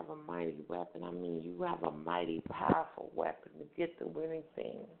you have a mighty weapon, I mean you have a mighty, powerful weapon to get through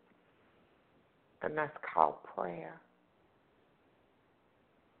anything. And that's called prayer.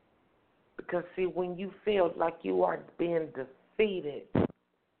 Because, see, when you feel like you are being defeated,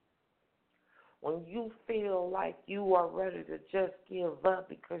 when you feel like you are ready to just give up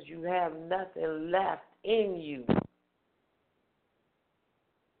because you have nothing left in you,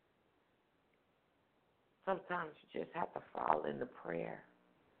 sometimes you just have to fall into prayer.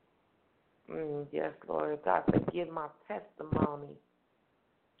 Yes, Lord, God said, give my testimony.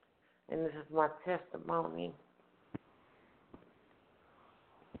 and this is my testimony.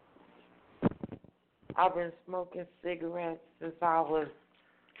 I've been smoking cigarettes since I was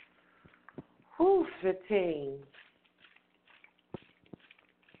 15.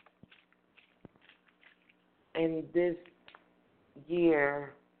 And this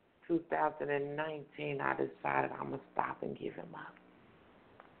year, 2019, I decided I'm going to stop and give him up.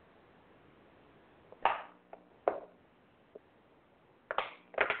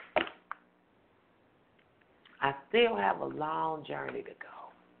 I still have a long journey to go.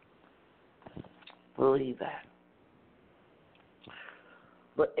 Believe that.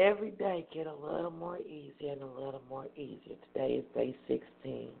 But every day get a little more easier and a little more easier. Today is day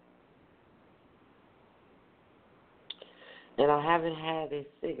 16. And I haven't had a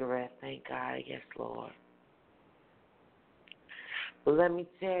cigarette, thank God, yes, Lord. But let me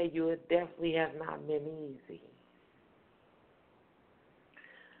tell you, it definitely has not been easy.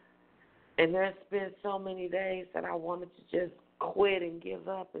 And there's been so many days that I wanted to just quit and give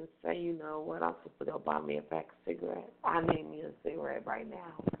up and say, you know what, I'm supposed to go buy me a pack of cigarettes. I need me a cigarette right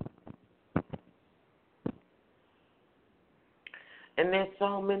now. And there's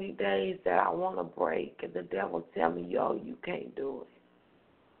so many days that I want to break, and the devil tell me, yo, you can't do it.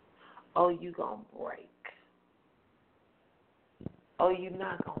 Oh, you going to break. Oh, you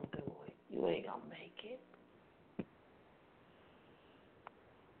not going to do it. You ain't going to make it.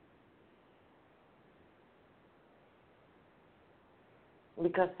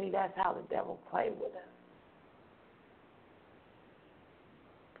 Because, see, that's how the devil plays with us.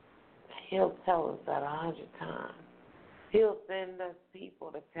 He'll tell us that 100 times. He'll send us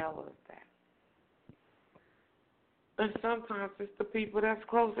people to tell us that. And sometimes it's the people that's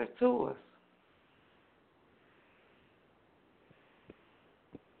closest to us.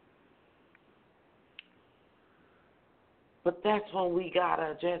 But that's when we got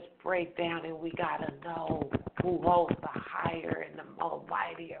to just break down and we got to know who holds the higher and the more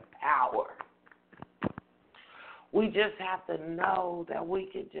mightier power. We just have to know that we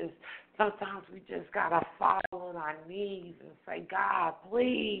could just, sometimes we just got to fall on our knees and say, God,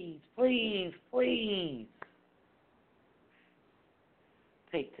 please, please, please,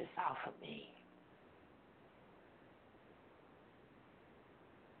 take this off of me.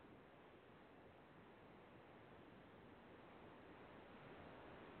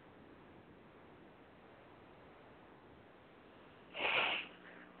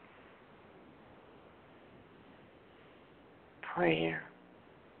 Prayer.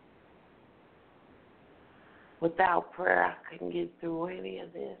 Without prayer, I couldn't get through any of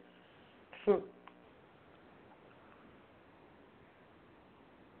this.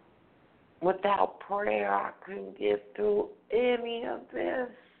 Without prayer, I couldn't get through any of this.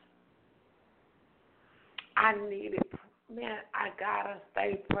 I needed, man, I got to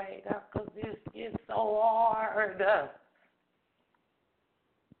stay prayed up because this gets so hard.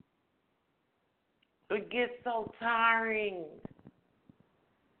 It gets so tiring.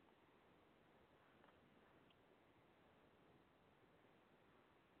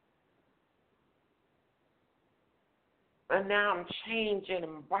 And now I'm changing,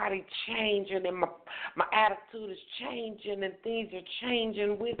 and my body changing, and my attitude is changing, and things are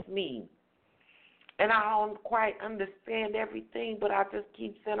changing with me. And I don't quite understand everything, but I just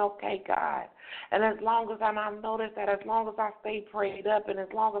keep saying, okay, God. And as long as I've noticed that as long as I stay prayed up and as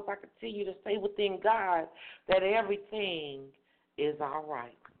long as I continue to stay within God, that everything is all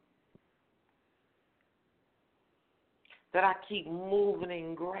right. That I keep moving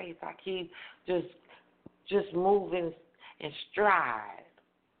in grace. I keep just moving in stride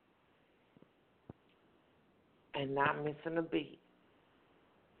and not missing a beat.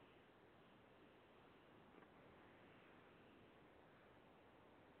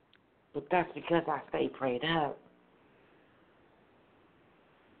 But that's because I stay prayed up.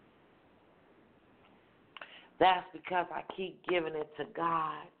 That's because I keep giving it to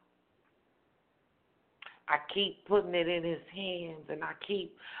God. I keep putting it in His hands, and I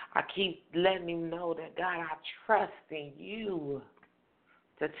keep letting Him know that, God, I trust in You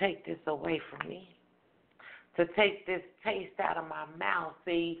to take this away from me, to take this taste out of my mouth.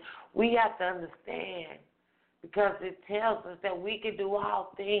 See, we have to understand, because it tells us that we can do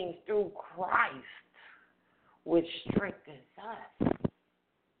all things through Christ, which strengthens us.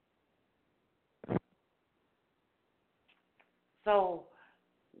 So,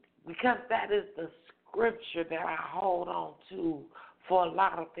 because that is the scripture that I hold on to for a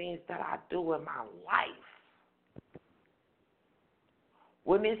lot of things that I do in my life,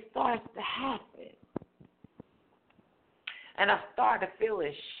 when it starts to happen, And I started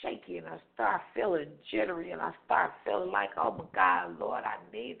feeling shaky, and I started feeling jittery, and I started feeling like, oh, my God, Lord, I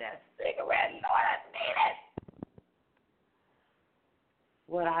need that cigarette. Lord, I need it.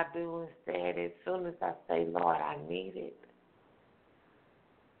 What I do instead, as soon as I say, Lord, I need it,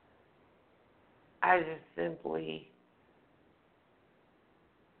 I just simply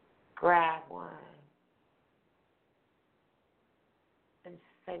grab one and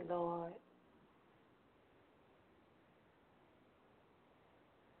say, Lord,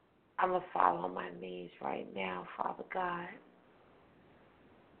 I'm going to fall on my knees right now, Father God,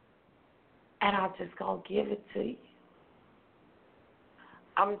 and I'm just going to give it to you.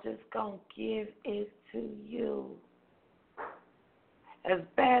 I'm just going to give it to you. As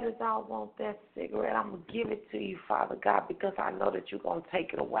bad as I want that cigarette, I'm going to give it to you, Father God, because I know that you're going to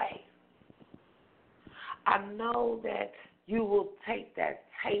take it away. I know that you will take that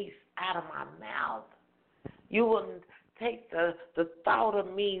taste out of my mouth. You will take the thought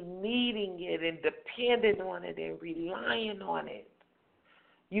of me needing it and depending on it and relying on it.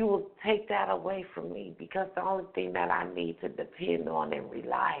 You will take that away from me because the only thing that I need to depend on and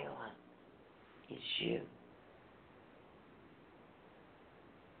rely on is you.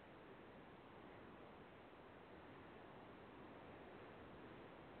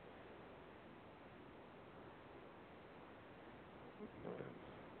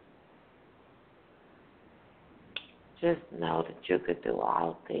 Just know that you could do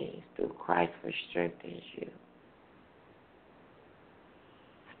all things through Christ who strengthens you.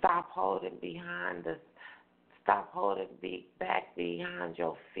 Stop holding back behind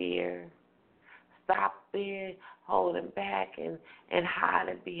your fear. Stop holding back and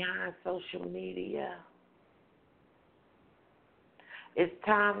hiding behind social media. It's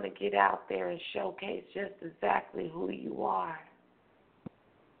time to get out there and showcase just exactly who you are.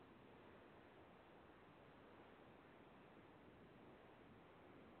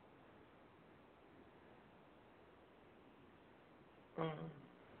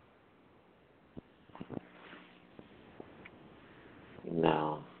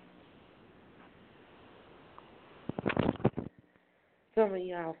 No. Some of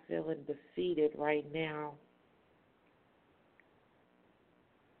y'all feeling defeated right now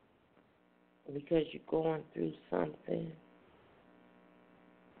because you're going through something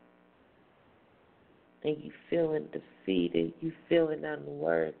and you feeling defeated, you feeling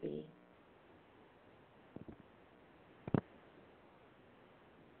unworthy.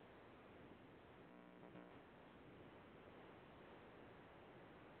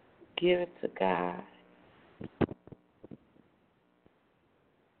 Give it to God.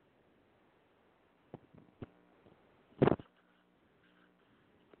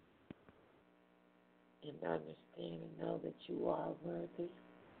 And understand and know that you are worthy.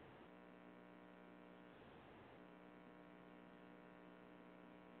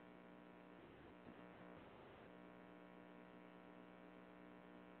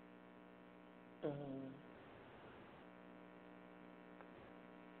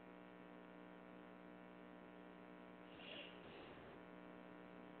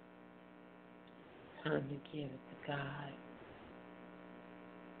 Time to give it to God.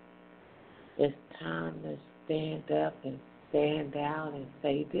 It's time to stand up and stand out and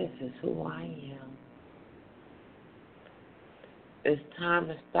say, this is who I am. It's time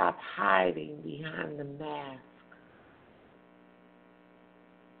to stop hiding behind the mask.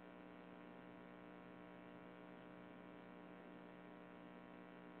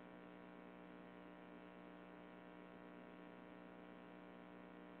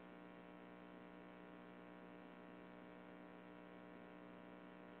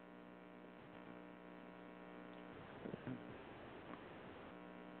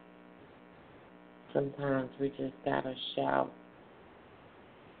 Sometimes we just gotta shout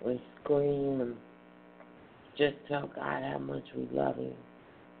and scream and just tell God how much we love Him.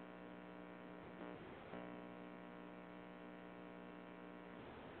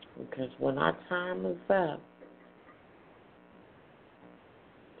 Because when our time is up,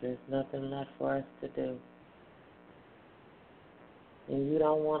 there's nothing left for us to do. And you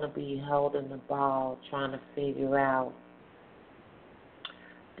don't want to be holding the ball trying to figure out,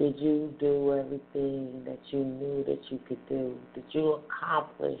 did you do everything that you knew that you could do? Did you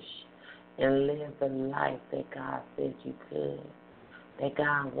accomplish and live the life that God said you could, that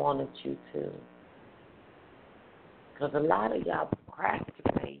God wanted you to? Because a lot of y'all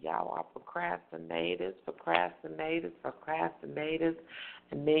procrastinate. Y'all are procrastinators,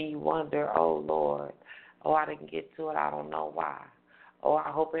 and then you wonder, oh, Lord, I didn't get to it, I don't know why. Oh,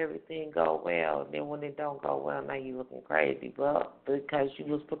 I hope everything go well. And then when it don't go well, now you looking crazy. Well, because you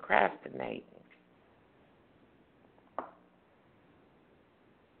was procrastinating.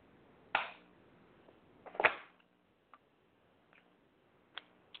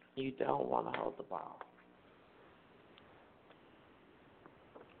 You don't want to hold the ball.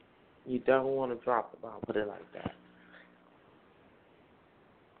 You don't want to drop the ball, put it like that.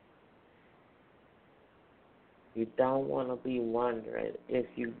 You don't want to be wondering if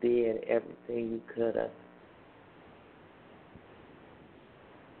you did everything you could have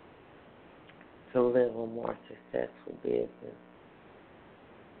to live a more successful business,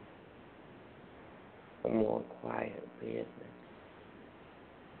 a more quiet business.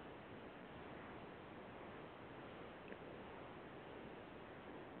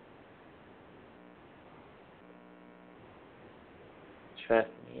 Trust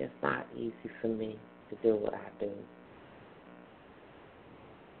me, it's not easy for me to do what I do.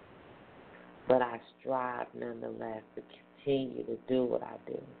 But I strive nonetheless to continue to do what I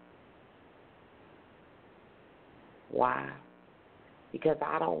do. Why? Because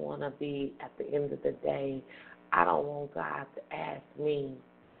I don't want to be, at the end of the day, I don't want God to ask me,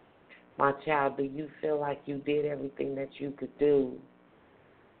 my child, do you feel like you did everything that you could do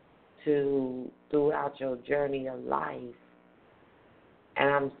throughout your journey of life? And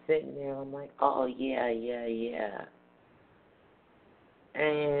I'm sitting there, I'm like, oh, yeah.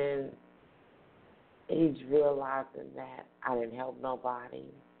 And he's realizing that I didn't help nobody.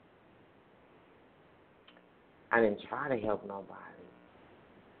 I didn't try to help nobody.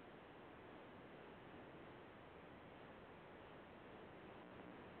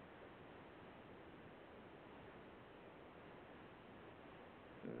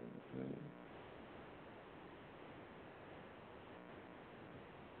 Mm-hmm.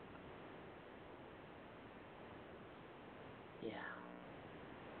 Yeah.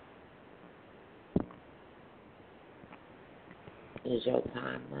 Is your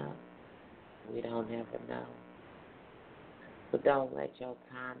time up? We don't ever know. But don't let your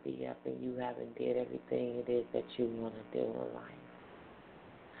time be up and you haven't did everything it is that you want to do in life.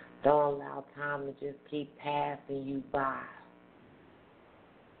 Don't allow time to just keep passing you by.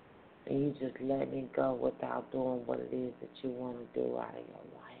 And you just letting it go without doing what it is that you want to do out of your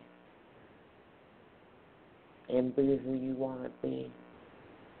life. And be who you want to be.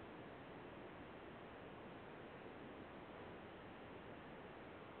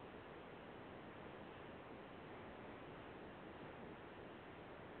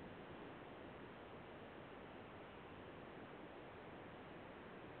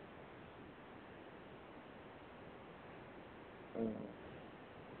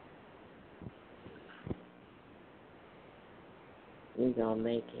 We gonna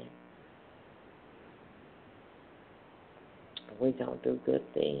make it. We gonna do good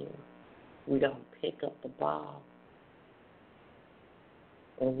things. We gonna pick up the ball.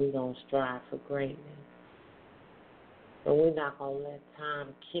 And we gonna strive for greatness. And we're not gonna let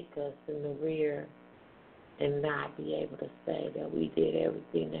time kick us in the rear and not be able to say that we did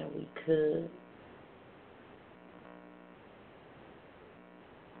everything that we could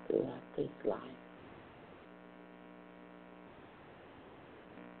throughout this life.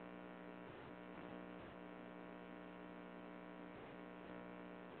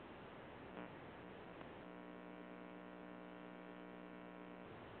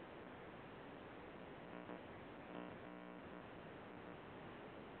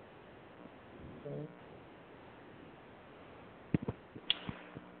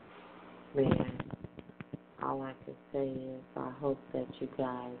 Man, all I can say is I hope that you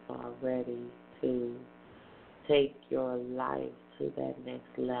guys are ready to take your life to that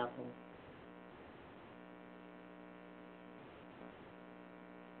next level.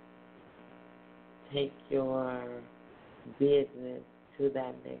 Take your business to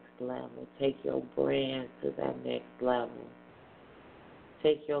that next level. Take your brand to that next level.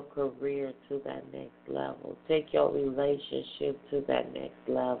 Take your career to that next level. Take your relationship to that next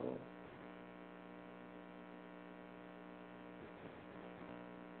level.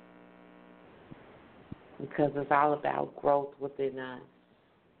 Because it's all about growth within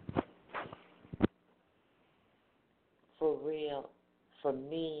us. For real, for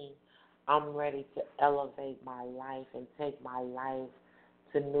me, I'm ready to elevate my life and take my life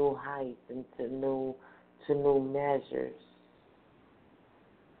to new heights and to new measures.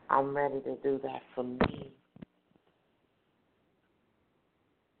 I'm ready to do that for me.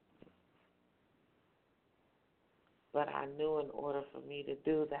 But I knew in order for me to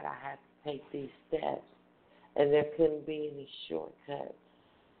do that, I had to take these steps. And there couldn't be any shortcuts.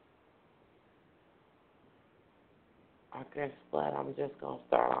 I guess what? I'm just going to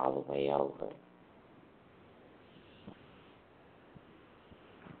start all the way over.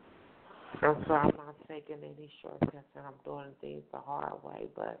 And so I'm not taking any shortcuts and I'm doing things the hard way,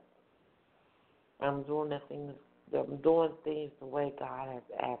 but I'm doing the things I'm doing things the way God has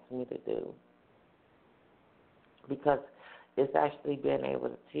asked me to do. Because it's actually been able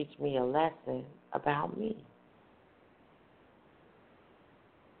to teach me a lesson about me.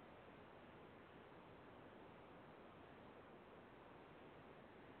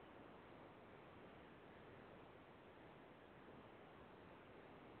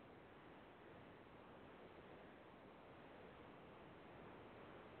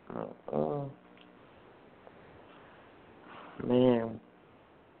 Man,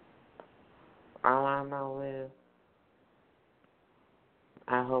 all I know is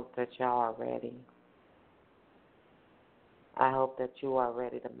I hope that y'all are ready. I hope that you are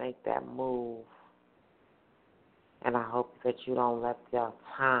ready to make that move. And I hope that you don't let your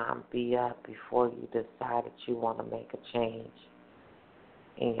time be up before you decide that you want to make a change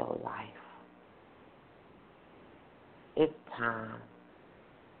in your life. It's time.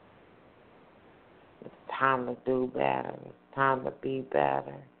 It's time to do better. It's time to be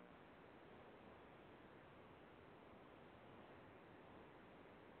better.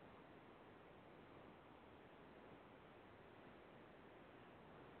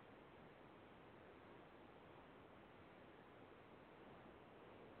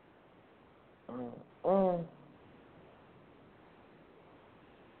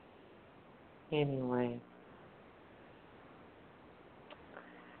 Anyway,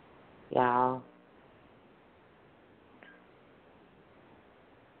 y'all,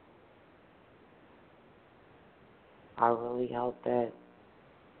 I really hope that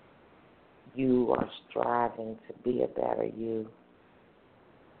you are striving to be a better you.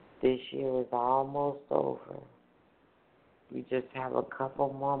 This year is almost over. You just have a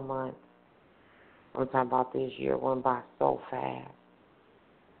couple more months. I'm talking about this year went by so fast.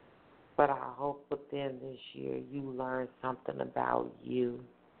 But I hope within this year you learn something about you.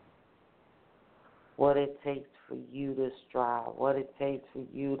 What it takes for you to strive, what it takes for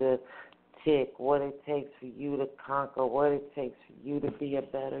you to tick, what it takes for you to conquer, what it takes for you to be a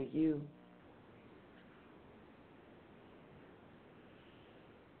better you.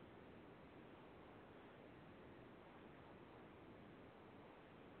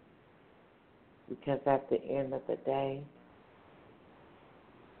 Because at the end of the day,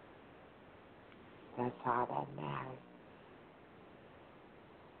 that's how that matters.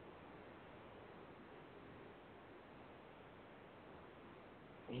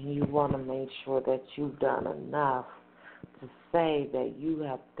 And you want to make sure that you've done enough to say that you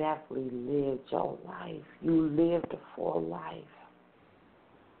have definitely lived your life. You lived a full life.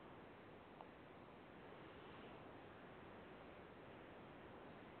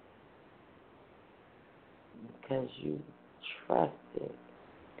 Because you trusted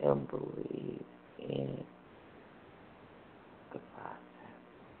and believed in the process.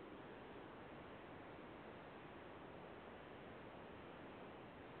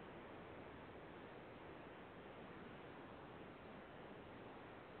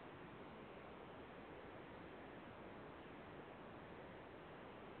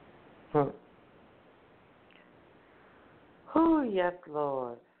 Oh, yes,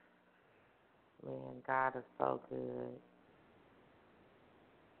 Lord. Man, God is so good.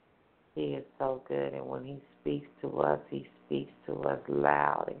 He is so good, and when He speaks to us, He speaks to us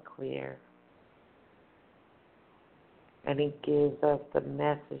loud and clear. And He gives us the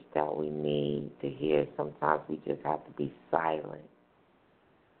message that we need to hear. Sometimes we just have to be silent.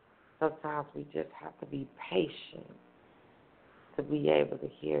 Sometimes we just have to be patient to be able to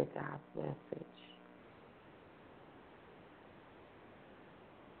hear God's message.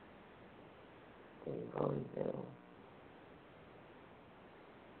 We really do.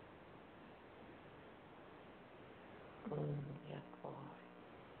 Yes, Lord.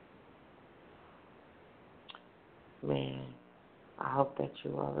 Man, I hope that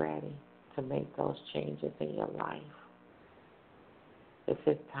you are ready to make those changes in your life. If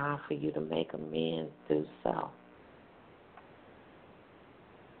it's time for you to make amends, do so.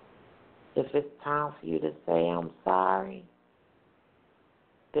 If it's time for you to say, I'm sorry,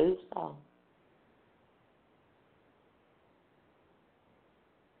 do so.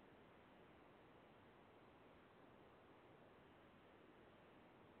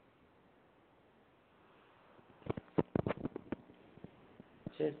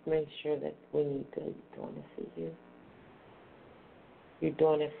 Just make sure that when you do, you're doing it for you. You're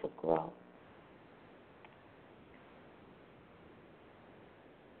doing it for growth.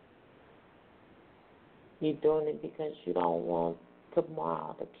 You're doing it because you don't want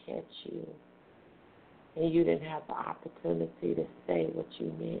tomorrow to catch you. And you didn't have the opportunity to say what you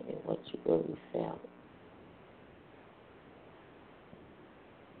meant and what you really felt.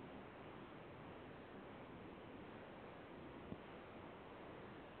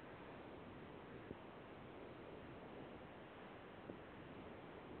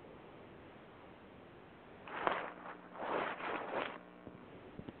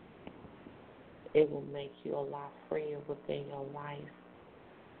 It will make you a lot freer within your life.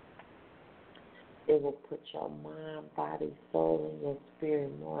 It will put your mind, body, soul, and your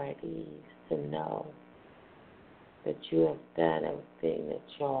spirit more at ease to know that you have done everything that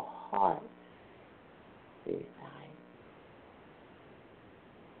your heart desires.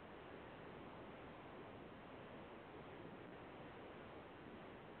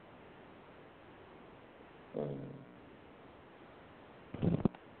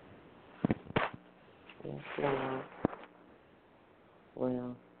 Yes, Lord.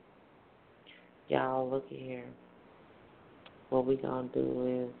 Well, y'all, look here. What we gonna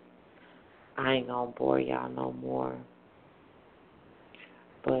do is, I ain't gonna bore y'all no more,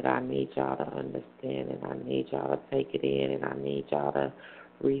 but I need y'all to understand, and I need y'all to take it in, and I need y'all to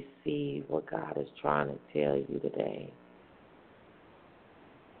receive what God is trying to tell you today.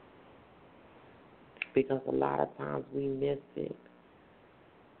 Because a lot of times we miss it.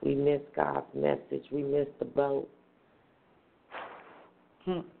 We miss God's message. We miss the boat.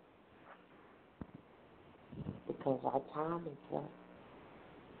 Because our time is up.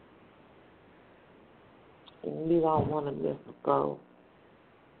 And we don't want to miss the boat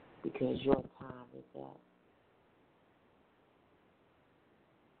because your time is up.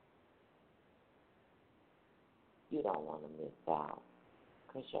 You don't want to miss out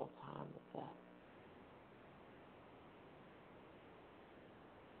because your time is up.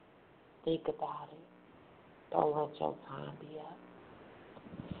 Think about it. Don't let your time be up.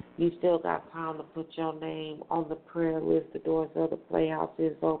 You still got time to put your name on the prayer list. The doors of the playhouse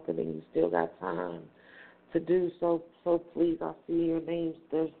is open, and you still got time to do so. So please, I see your names.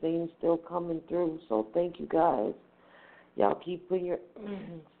 There's names still coming through. So thank you guys. Y'all keep putting your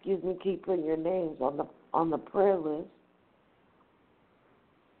keep putting your names on the prayer list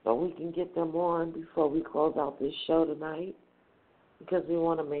so we can get them on before we close out this show tonight. Because we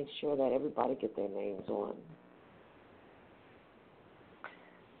want to make sure that everybody get their names on.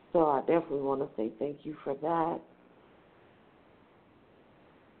 So I definitely want to say thank you for that.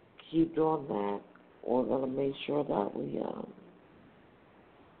 Keep doing that. We're going to make sure that we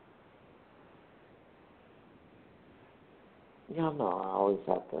y'all know I always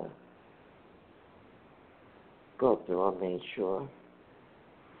have to go through and make sure.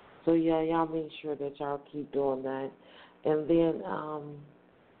 So yeah, y'all make sure that y'all keep doing that. And then,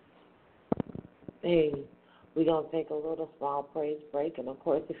 hey, we're going to take a little small praise break. And, of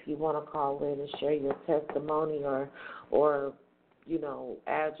course, if you want to call in and share your testimony or you know,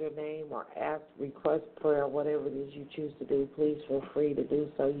 add your name or ask, request prayer, whatever it is you choose to do, please feel free to do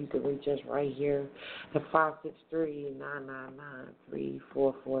so. You can reach us right here at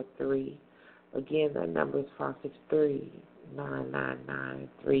 563-999-3443. Again, that number is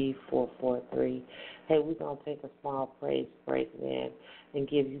 563-999-3443. Hey, we're going to take a small praise break, man, and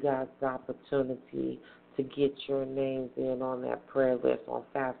give you guys the opportunity to get your names in on that prayer list on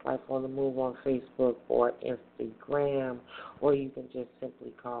Fast Life on the Move on Facebook or Instagram, or you can just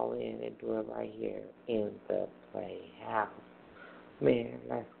simply call in and do it right here in the Playhouse. Man,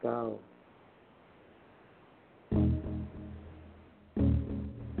 let's go.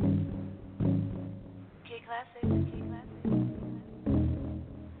 K-Classic.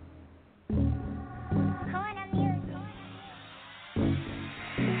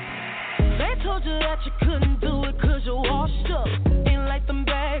 Told you that you couldn't do it cause you're washed up. Ain't like them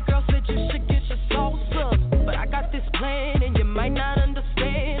bad girls said you should get your sauce up. But I got this plan and you might not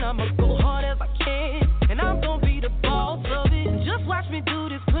understand. I'ma go hard as I can and I'm gonna be the boss of it. Just watch me do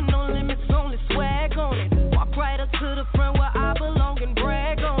this, put no limits, only swag on it. Walk right up to the front where I belong and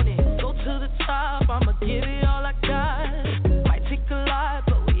brag on it. Go to the top, I'ma give it all I got. Might take a lot,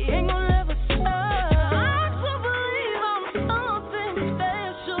 but we ain't gonna ever stop. I still believe I'm something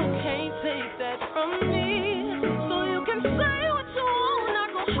special, can't take that from me. So you can say what you want, I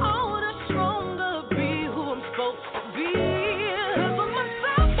go harder, stronger, be who I'm supposed to be. 'Cause I'm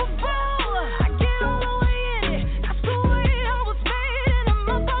unstoppable, I get all the way in it. That's the way I was made and I'm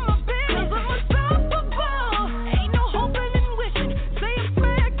up on my business. 'Cause I'm unstoppable, ain't no hoping and wishing. Say a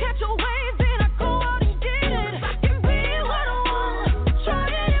prayer, catch a wave, then I go out and get it. I can be what I want, try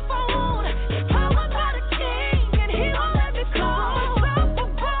it if I want. It's power by the king and he won't let me go.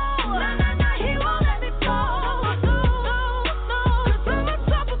 Unstoppable, nah, he won't let me fall. No, 'cause I'm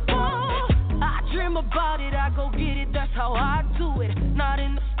unstoppable. I dream about it, I go get it, that's how I do it. Not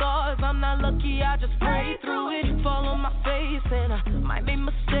in the stars, I'm not lucky, I just pray through it. Fall on my face and I might make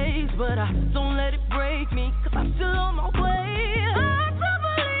mistakes, but I don't let it break me, 'cause I'm still on my way. I still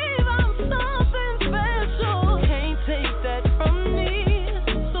believe I'm something special, can't take that from me.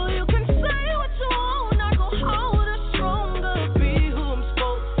 So you can say what you want, I go harder, stronger, be who I'm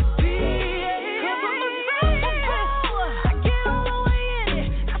supposed to be. 'Cause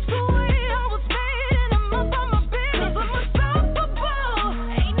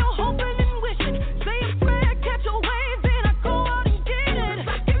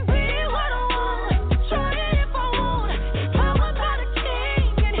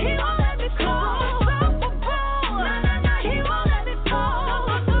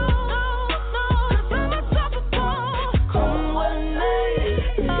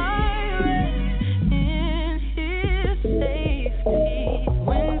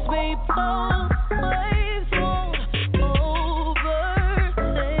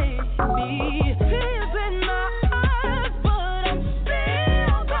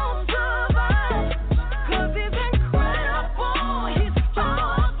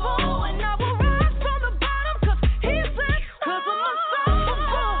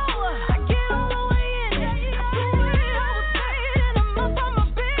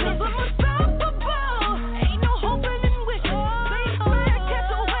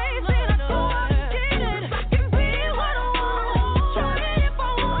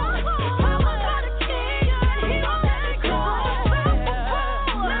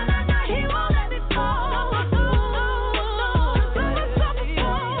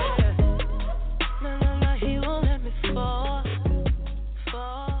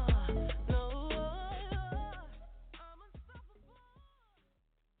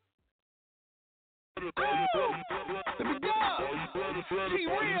Let me go.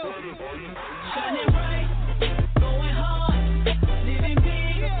 T-Real. Shining bright, going hard, living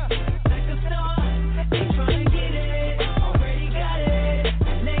big, like a star. Ain't trying to get it, already got it.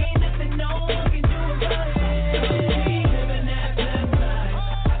 And there ain't nothing no one can do about it. We living that best life.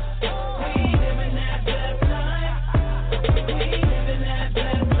 We living that best life. We living that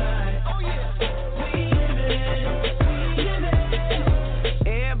best life. Oh yeah. We living.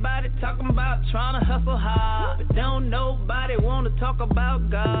 Everybody talking about trying to hustle hard, but don't nobody want to talk about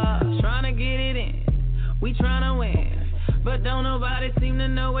God. Trying to get it in, we trying to win, but don't nobody seem to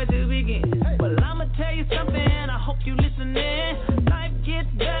know where to begin. Well, I'ma tell you something, and I hope you listening. Life gets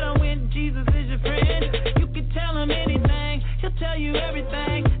better when Jesus is your friend. You can tell him anything, he'll tell you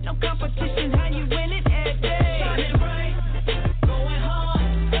everything. No competition, how you win it every day. Shining bright, going hard,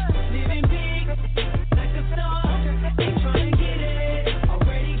 living big, like a star. Ain't trying to get it,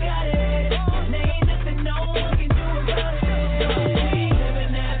 already got it. And there ain't nothing no one can do about it. We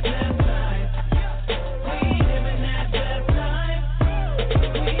living that best life. We living that best life.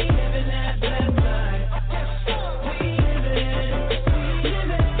 We living that best life. We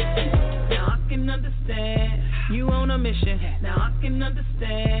living. Now I can understand you on a mission. Now I can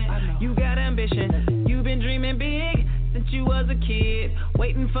understand you got ambition. You've been dreaming big since you was a kid,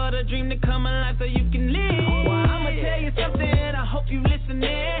 waiting for the dream to come alive so you can live. Well, I'ma tell you something, I hope you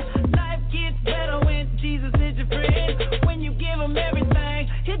listening. Life gets better when Jesus is your friend. When you give him everything,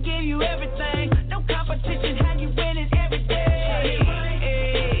 he'll give you everything. No competition, how you win it every day.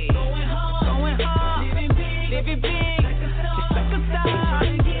 Hey, Going hard, living big, just like a star.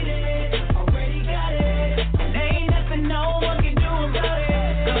 trying to get it, already got it. And there ain't nothing no one can do about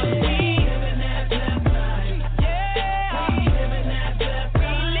it. 'Cause we living that best life. Yeah, We living that best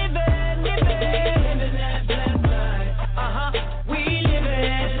life. living that best life. We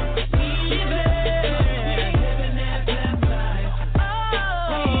living We living that best life.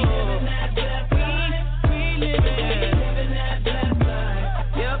 oh, We living that best life. we living. Living that best life.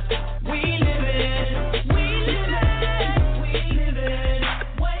 Yep, we living. We living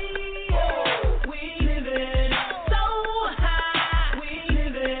way up. We living So high. We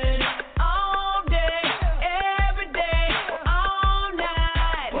living All day, every day, all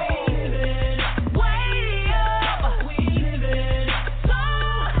night. We living Way up. We living So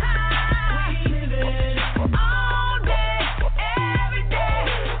high. We living All day, every day,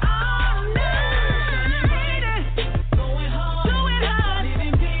 all night. going hard. Doing hard.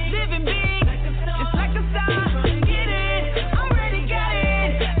 Living big. Living big. Just like a star. Get it. Already got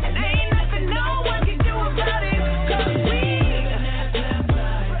it. And ain't nothing no one can do about it. 'Cause we Living that best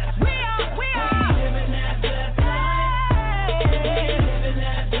life. are. Living that best life. Living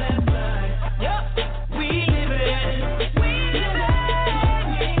that best life. Yup. We living. We living.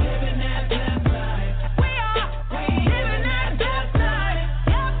 We living that best life. We are. We Living that best life.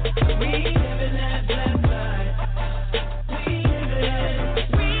 Yup. We living that best life. We living.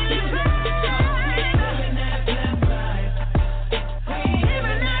 We living. Living that best life. We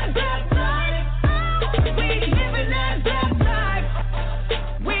living that best life. We living that best life.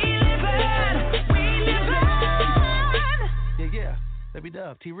 We living. Yeah. Let me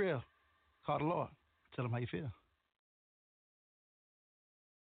dub. T-Real. Call the Lord. Tell him how you feel.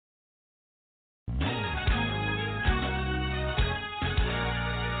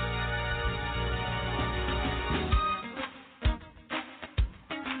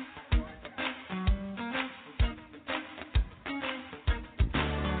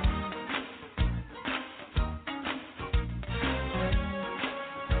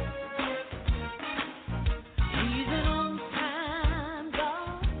 He's an on-time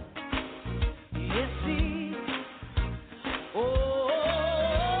God. Yes, he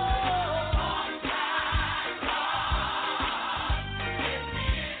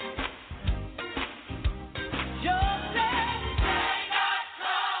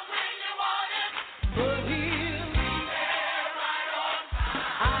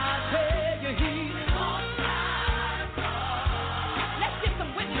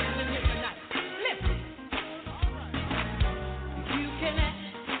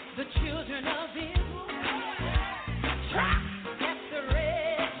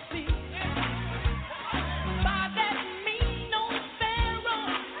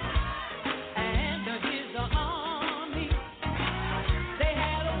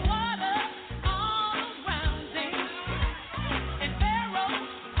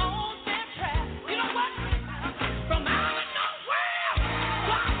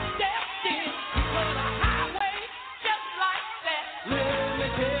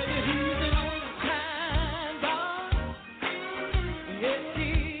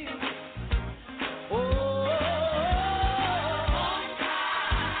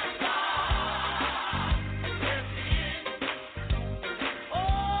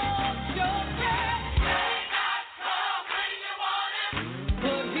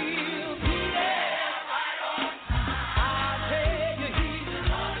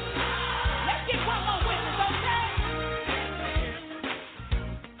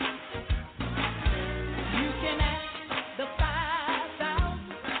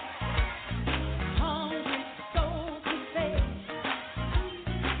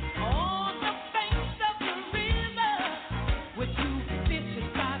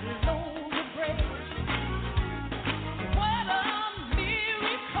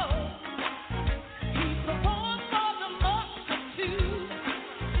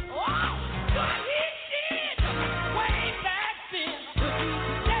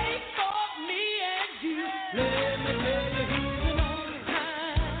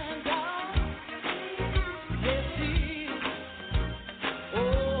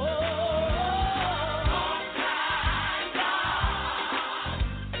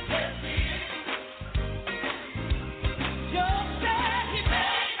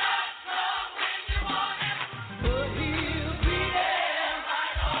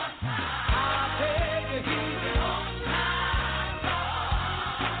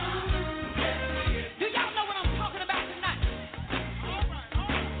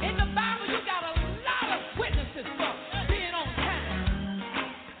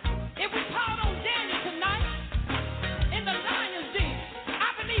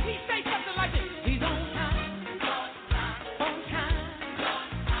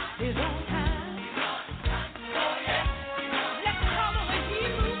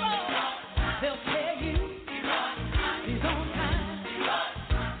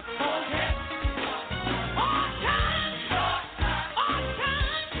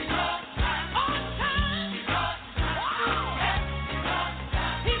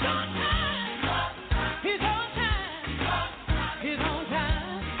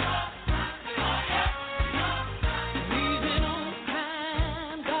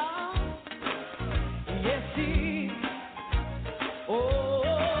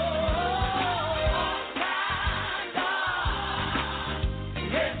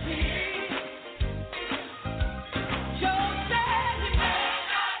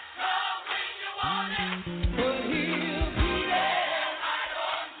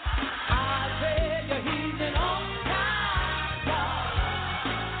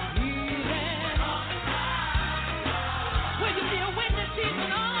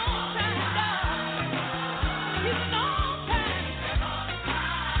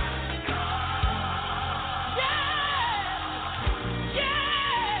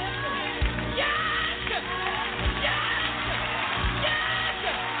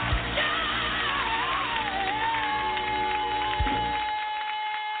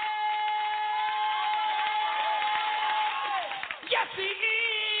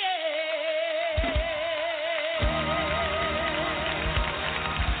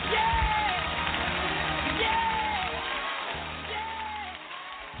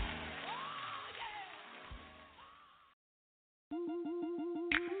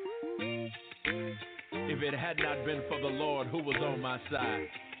If it had not been for the Lord who was on my side,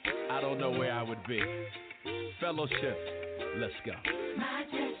 I don't know where I would be. Fellowship, let's go. My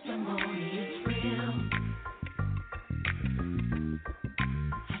testimony is real.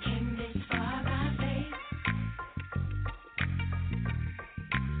 I came this far by faith.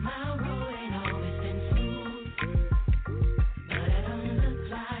 My road ain't always been smooth, but it don't look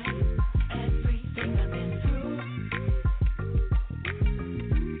like everything I've been through.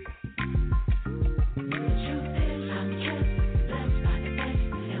 The truth is I'm kept blessed by the best,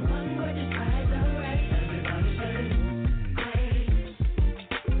 and one word describes the rest. Everybody say grace.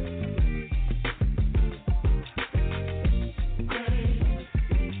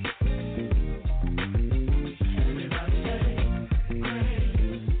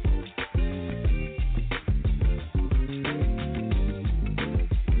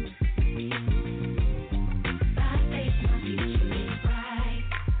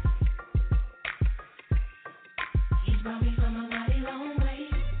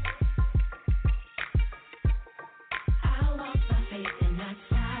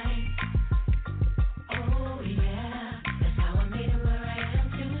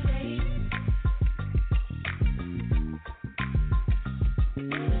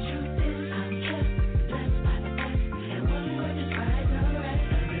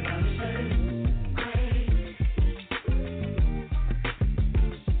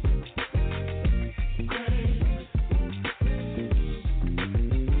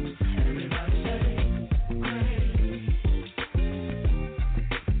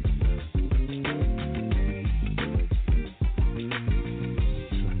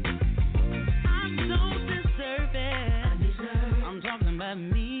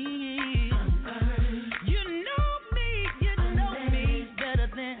 You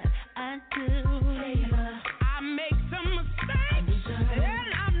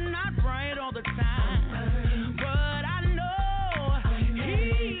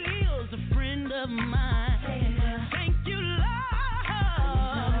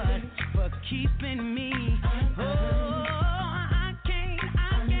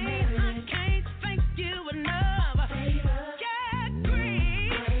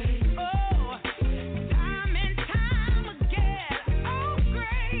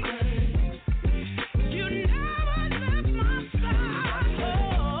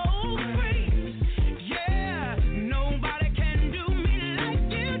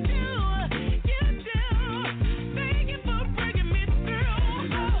do.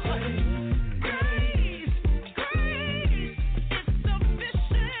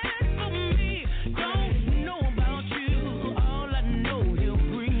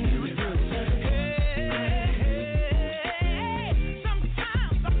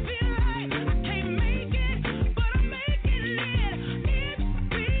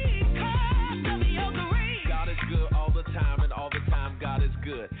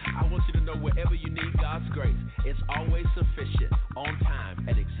 I want you to know wherever you need God's grace, it's always sufficient, on time,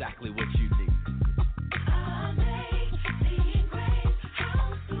 and exactly what you need. Amazing grace,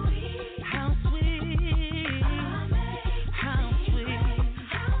 how sweet, how sweet, how sweet,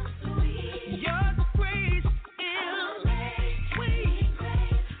 how sweet. Your grace is sweet,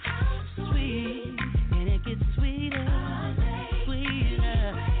 how sweet, and it gets sweeter, sweeter.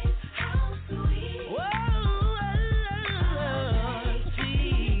 How sweet, whoa,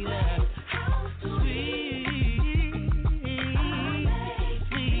 sweeter,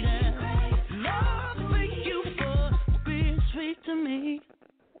 sweeter. Lord, thank you for being sweet to me.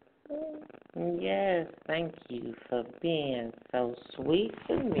 Yes, thank you for being so sweet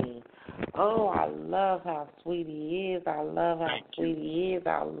to me. Oh, I love how sweet he is. I love how sweet he is.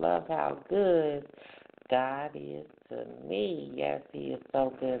 I love how good God is to me. Yes, he is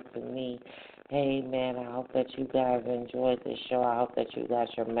so good to me. Hey, man, I hope that you guys enjoyed the show. I hope that you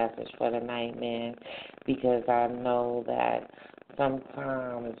got your message for tonight, man, because I know that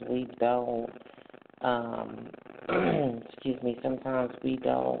sometimes we don't, sometimes we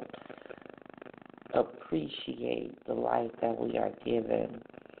don't appreciate the life that we are given.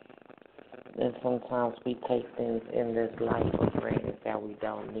 And sometimes we take things in this life for granted that we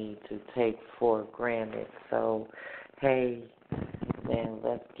don't need to take for granted. So, hey, man,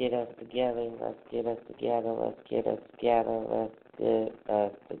 let's get us together. Let's get us together. Let's get us together. Let's get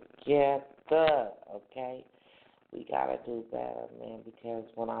us together, okay? We got to do better, man, because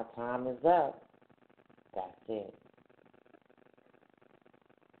when our time is up, that's it.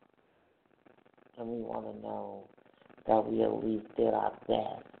 And we want to know that we at least did our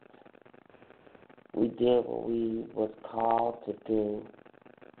best. We did what we was called to do.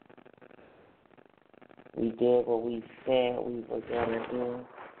 We did what we said we were going to do.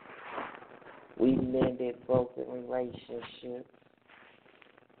 We mended broken relationships.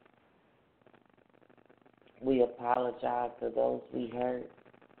 We apologized to those we hurt.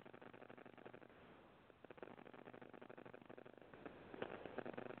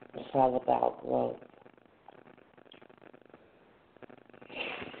 It's all about growth.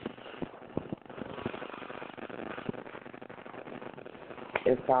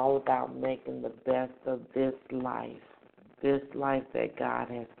 It's all about making the best of this life that God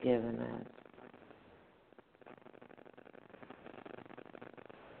has given us.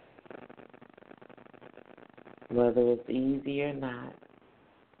 Whether it's easy or not,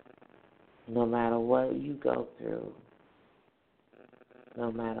 no matter what you go through,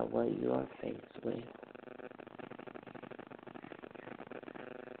 no matter what you are faced with.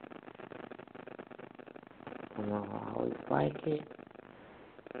 I don't always like it,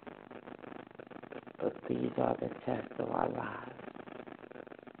 but these are the tests of our lives.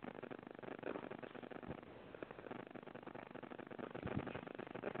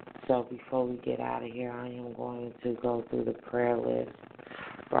 So before we get out of here, I am going to go through the prayer list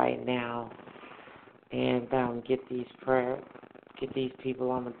right now and get these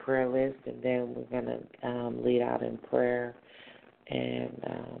people on the prayer list, and then we're going to lead out in prayer, and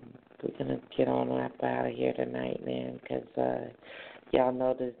we're going to get on up out of here tonight, man, because y'all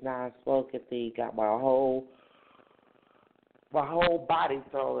know this non-spoken thing got my whole body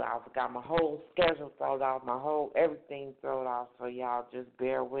thrown off. Got my whole schedule thrown off, my whole everything thrown off. So y'all just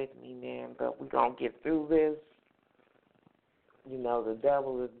bear with me, man. But we're going to get through this. You know, the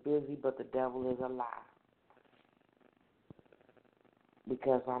devil is busy, but the devil is a lie.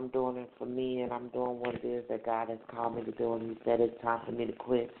 Because I'm doing it for me, and I'm doing what it is that God has called me to do, and he said it's time for me to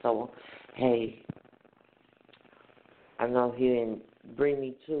quit. So, hey, I know he didn't bring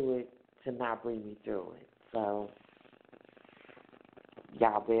me to it to not bring me through it. So,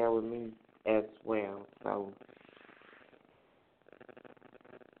 y'all bear with me as well. So,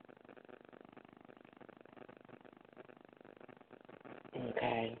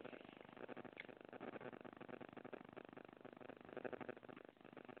 okay.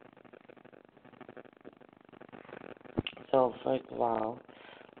 So, first of all,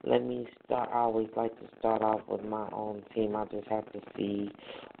 let me start. I always like to start off with my own team. I just have to see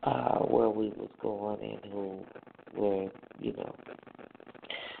where we was going and where, you know.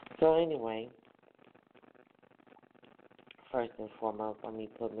 So, anyway, first and foremost, let me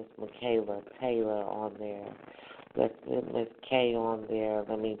put Miss Michaela Taylor on there. Let's put Miss Kay on there.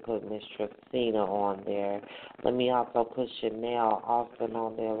 Let me put Miss Tristina on there. Let me also put Chanel Austin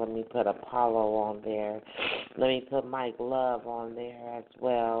on there. Let me put Apollo on there. Let me put Mike Love on there as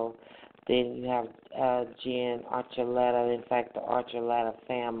well. Then you have Jen Archuleta. In fact, the Archuleta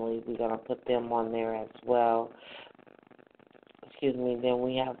family, we're going to put them on there as well. Excuse me. Then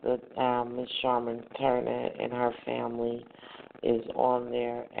we have the Miss Sharman Turner and her family is on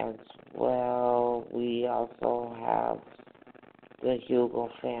there as well. We also have the Hugo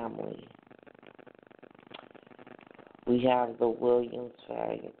family. We have the Williams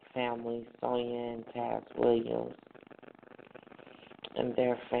family, Sonia and Taz Williams, and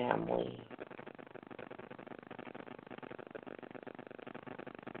their family.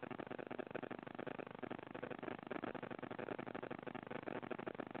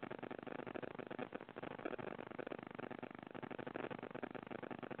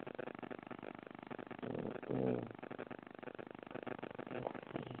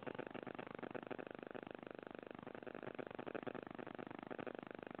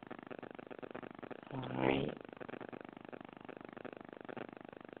 Alright.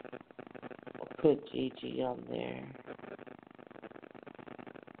 Put Gigi on there.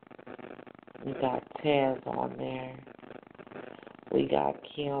 We got Taz on there. We got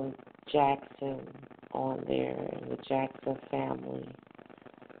Kim Jackson on there and the Jackson family.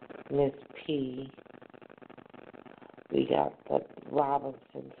 Miss P. We got the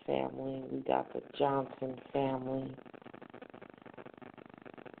Robinson family. We got the Johnson family.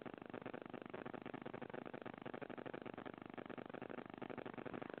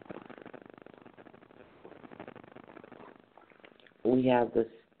 We have the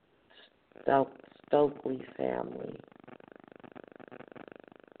Stokely family.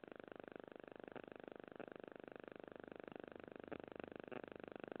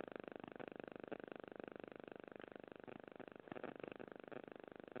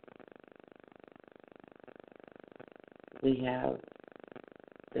 We have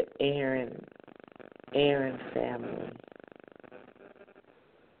the Aaron family.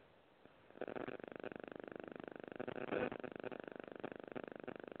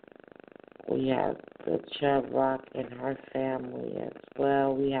 We have the Chubb Rock and her family as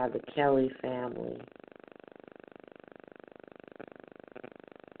well. We have the Kelly family.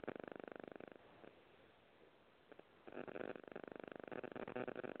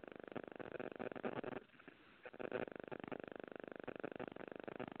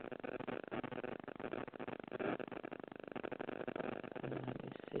 Let me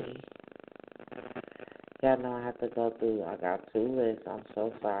see. Y'all know I have to go through. I got 2 lists. I'm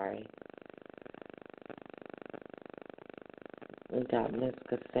so sorry. We got Miss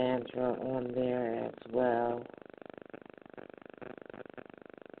Cassandra on there as well.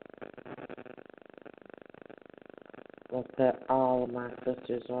 We'll put all of my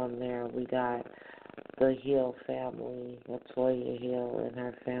sisters on there. We got the Hill family, Latoya Hill and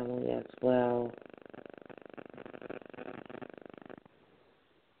her family as well.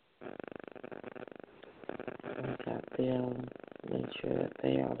 We got them. Make sure that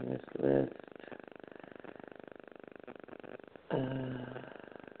they are on this list.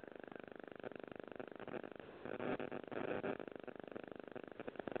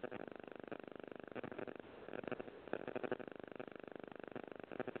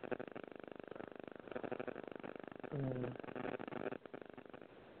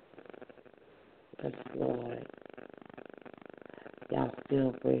 Yes, Lord. Y'all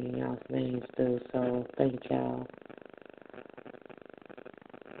still bringing y'all's names through, so thank y'all.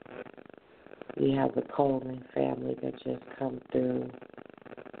 We have the Coleman family that just come through.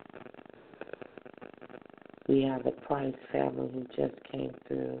 We have the Price family who just came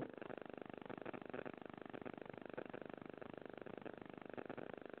through.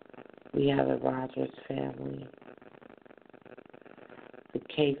 We have the Rogers family. The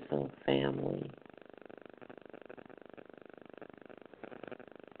Casey family.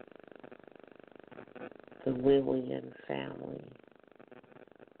 The William family.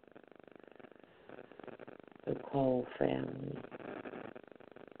 The Cole family.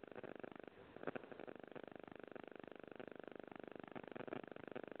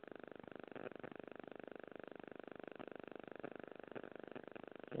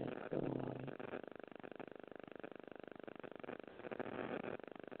 Yes, Lord.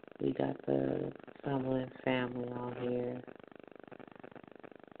 We got the Summerlin family on here.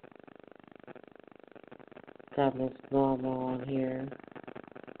 Got Miss Norma on here.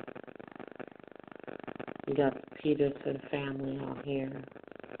 We got the Peterson family on here.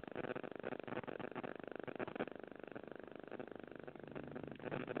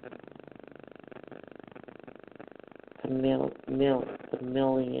 The Million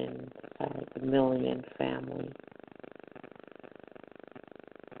family.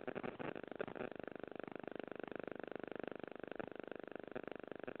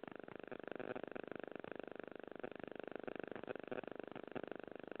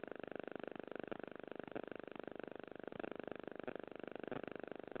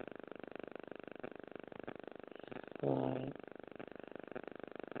 Lord.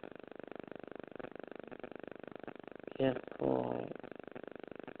 Yes, Lord.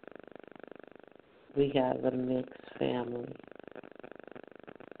 We got the mixed family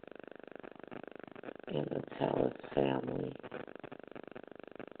and the Tellis family.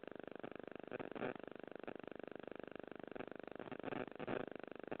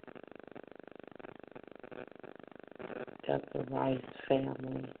 Got the Rice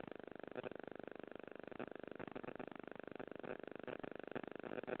family.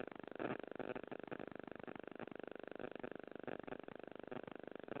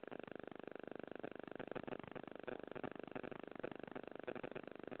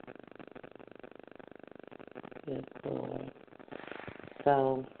 Yes, Lord.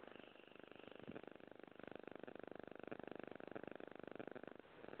 So,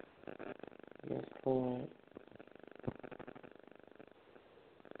 yes, Lord.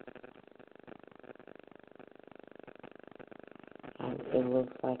 It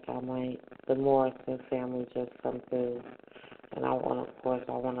looks like the Morrison family just come through. And I want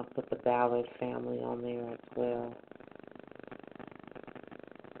to put the Ballard family on there as well.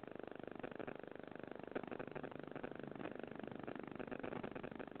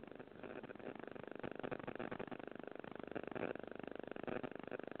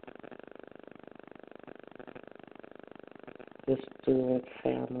 The Stewart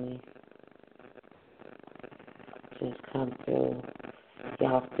family just come through.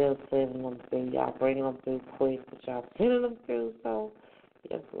 Y'all still sending them through. Y'all bringing them through quick, but y'all sending them through. So,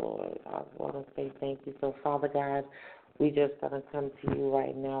 yes, Lord, I want to say thank you. So, Father God, we just going to come to you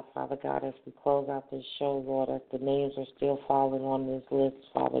right now, Father God, as we close out this show, Lord, as the names are still falling on this list,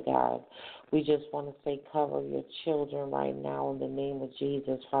 Father God. We just want to say cover your children right now in the name of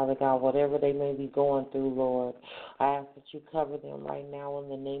Jesus, Father God, whatever they may be going through, Lord. I ask that you cover them right now in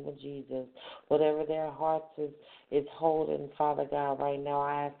the name of Jesus. Whatever their hearts is holding, Father God, right now,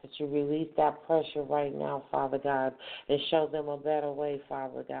 I ask that you release that pressure right now, Father God, and show them a better way,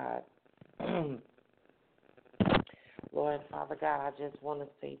 Father God. Lord, Father God, I just want to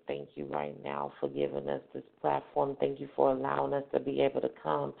say thank you right now for giving us this platform. Thank you for allowing us to be able to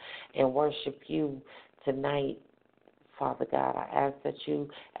come and worship you tonight, Father God. I ask that you,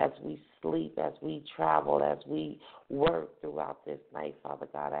 as we sleep, as we travel, as we work throughout this night, Father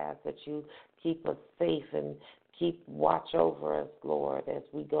God, I ask that you keep us safe and keep watch over us, Lord, as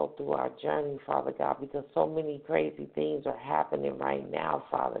we go through our journey, Father God, because so many crazy things are happening right now,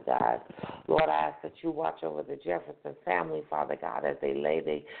 Father God. Lord, I ask that you watch over the Jefferson family, Father God, as they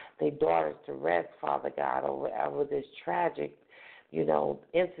lay their daughters to rest, Father God, over this tragic,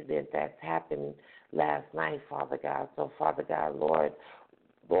 incident that's happened last night, Father God. So, Father God, Lord,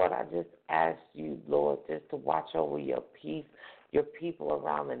 I just ask you, Lord, just to watch over your peace, your people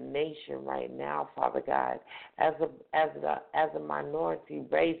around the nation right now, Father God. As a minority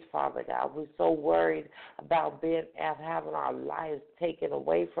race, Father God, we're so worried about having our lives taken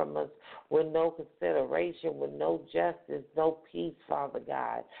away from us with no consideration, with no justice, no peace, Father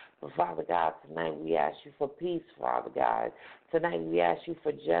God. But Father God, tonight we ask you for peace, Father God. Tonight we ask you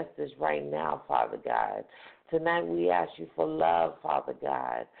for justice right now, Father God. Tonight we ask you for love, Father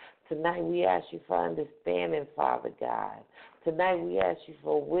God. Tonight we ask you for understanding, Father God. Tonight we ask you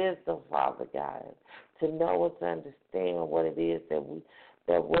for wisdom, Father God, to know and to understand what it is that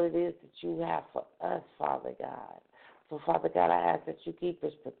you have for us, Father God. So, Father God, I ask that you keep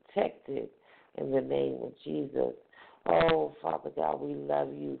us protected in the name of Jesus. Oh, Father God, we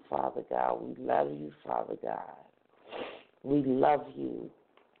love you, Father God. We love you, Father God. We love you.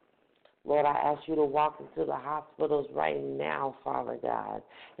 Lord, I ask you to walk into the hospitals right now, Father God,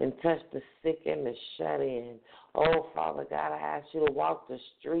 and touch the sick and the shut in. Oh, Father God, I ask you to walk the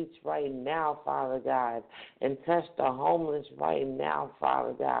streets right now, Father God, and touch the homeless right now,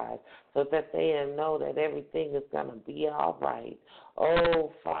 Father God, so that they know that everything is going to be all right.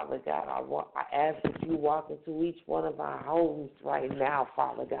 Oh, Father God, I ask that you walk into each one of our homes right now,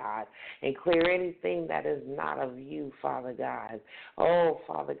 Father God, and clear anything that is not of you, Father God. Oh,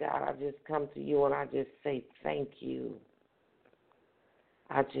 Father God, I just come to you and I just say thank you.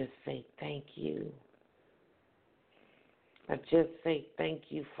 I just say thank you. I just say thank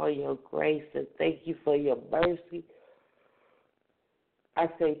you for your grace and thank you for your mercy. I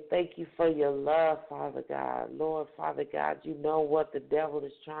say thank you for your love, Father God. Lord, Father God, you know what the devil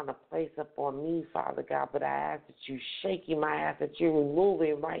is trying to place up on me, Father God, but I ask that you shake him. I ask that you remove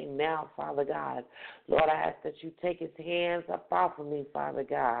him right now, Father God. Lord, I ask that you take his hands up off of me, Father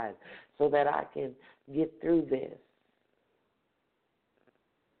God, so that I can get through this.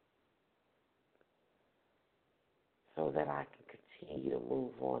 So that I can continue to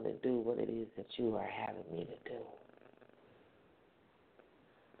move on and do what it is that you are having me to do.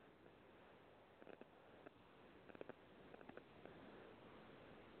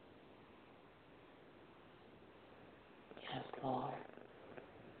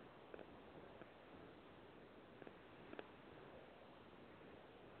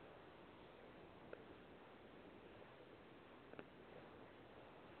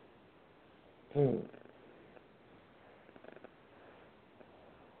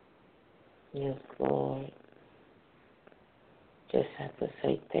 Yes, Lord. Just have to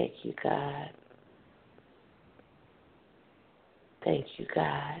say thank you, God. Thank you,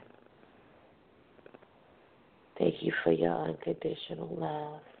 God. Thank you for your unconditional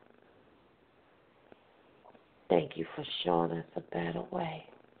love. Thank you for showing us a better way.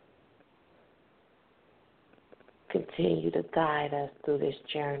 Continue to guide us through this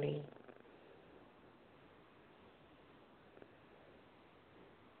journey.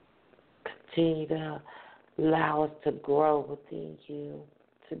 Continue to allow us to grow within you,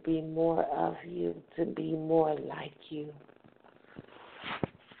 to be more of you, to be more like you.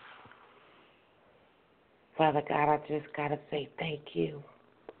 Father God, I just got to say thank you.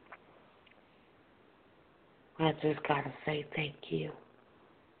 I just got to say thank you.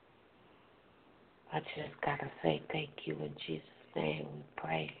 I just got to say thank you. In Jesus' name we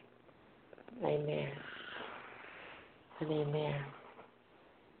pray. Amen. And amen.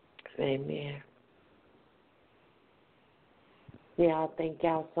 Amen. Y'all, thank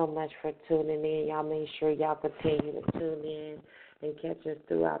y'all so much for tuning in. Y'all make sure y'all continue to tune in and catch us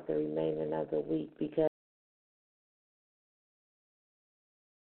throughout the remaining of the week because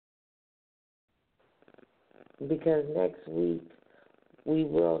next week we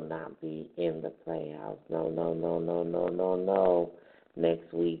will not be in the playhouse. No.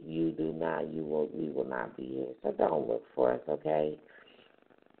 Next week we will not be here. So don't look for us, okay?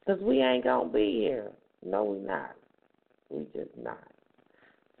 Because we ain't going to be here. No, we not. We just not.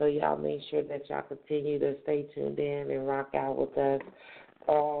 So y'all make sure that y'all continue to stay tuned in and rock out with us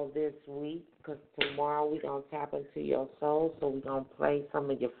all this week because tomorrow we're going to tap into your soul. So we're going to play some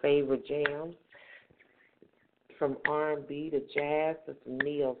of your favorite jams from R&B to jazz to some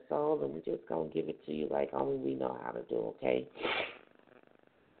neo soul, and we're just going to give it to you like only we know how to do, okay?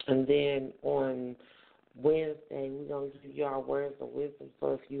 And then on Wednesday, we're going to give you our words of wisdom.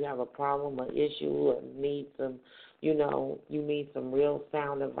 So if you have a problem or issue or need some, you need some real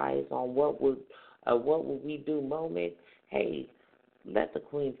sound advice on what would we do moment, hey, let the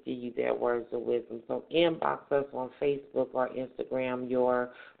queens give you their words of wisdom. So inbox us on Facebook or Instagram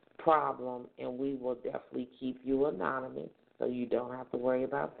your problem, and we will definitely keep you anonymous. So you don't have to worry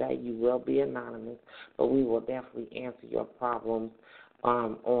about that. You will be anonymous, but we will definitely answer your problems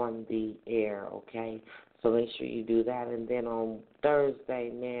on the air, okay? So make sure you do that. And then on Thursday,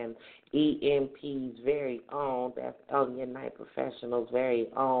 man, EMP's very own, that's Early and Night Professionals' very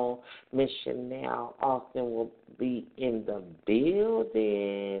own, Miss Chanel Austin will be in the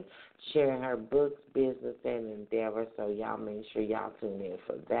building sharing her books, business, and endeavor. So y'all make sure y'all tune in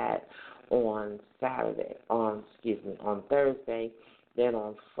for that on Thursday. Then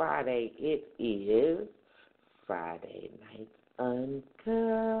on Friday, it is Friday Night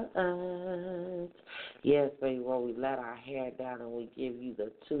Uncut. Yes, baby, where we let our hair down and we give you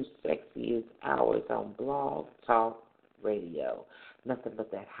the 2 sexiest hours on Blog Talk Radio. Nothing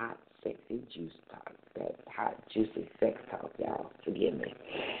but that hot, sexy juice talk, that hot, juicy sex talk, y'all. Forgive me.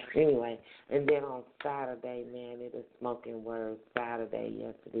 Anyway, and then on Saturday, man, it is Smoking Words Saturday.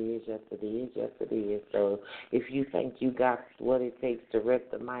 Yes, it is. Yes, it is. Yes, it is. So if you think you got what it takes to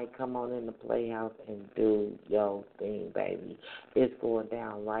rip the mic, come on in the Playhouse and do your thing, baby. It's going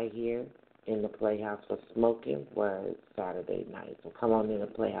down right here in the Playhouse for Smoking Words Saturday night. So come on in the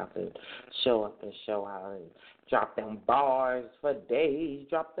Playhouse and show up and show out and drop them bars for days.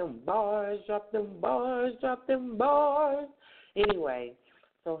 Drop them bars, drop them bars, drop them bars. Anyway,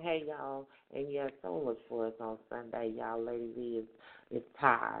 so hey, y'all, and yes, don't look for us on Sunday. Y'all, Lady V is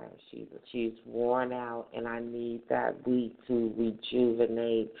tired. She's worn out, and I need that week to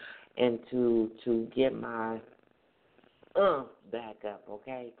rejuvenate and to get my back up,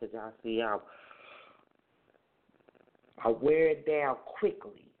 okay? Because y'all see, I wear it down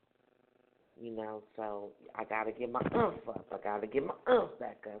quickly, so I got to get my up. I got to get my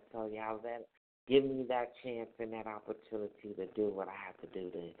back up. So y'all give me that chance and that opportunity to do what I have to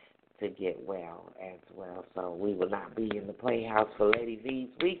do to get well as well. So we will not be in the Playhouse for Lady V's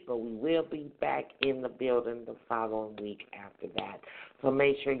week, but we will be back in the building the following week after that. So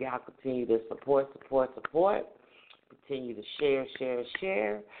make sure y'all continue to support. Continue to share,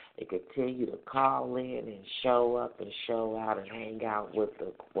 and continue to call in and show up and show out and hang out with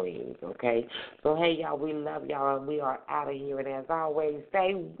the queens, okay? So, hey, y'all, we love y'all, and we are out of here. And as always,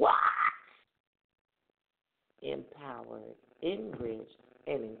 say what? Empowered, enriched,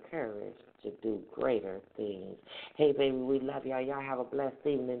 and encouraged to do greater things. Hey, baby, we love y'all. Y'all have a blessed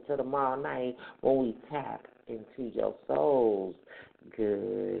evening until tomorrow night when we tap into your souls.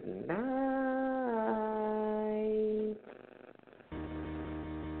 Good night.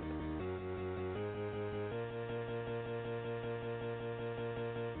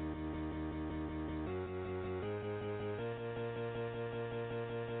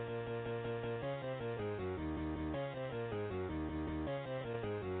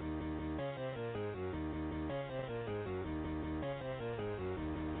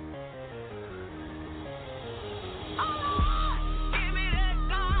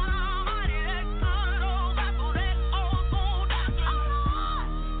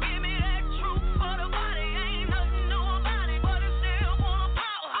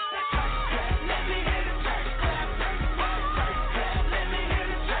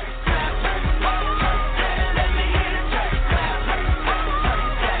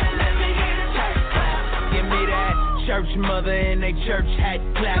 mother in they church hat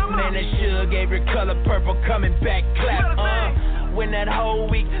clap. Man, that sugar gave her color purple coming back clap. When that whole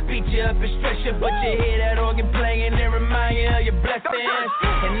week beat you up and stress you, but you hear that organ playing and remind you of your blessings.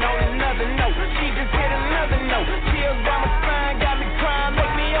 And on another note, she just hit another note. Chills down my spine, got me crying,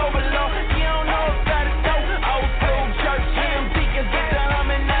 make me overload. You don't know about it though. Old school church hymn, deacons get the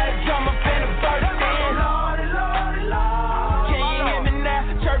humming, now the drummer finna burst in. Lordy, Lordy, Lord. Can you hear me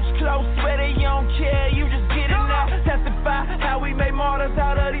now? Church close, sweater, you don't care, you just get it now. Testify how we made martyrs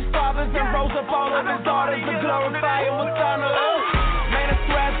out of these fathers and rose up all of his daughters to glorify him with honor. Man, I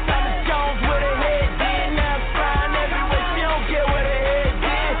swear Thomas Jones with her head did. Now it's flying everywhere, she don't care what her head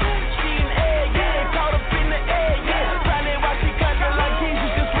did. She an egg, yeah, caught up in the egg, yeah. Probably why she clapping like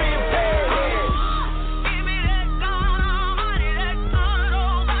Jesus just reappeared, yeah. Give me that God Almighty, that good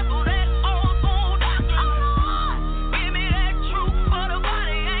old Bible, that old school doctrine. Give me that truth for the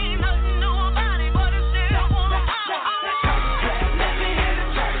body, ain't nothing new about it, but it's still gonna holler. Let me hear the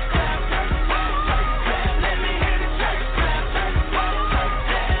church clap, let me hear the church clap,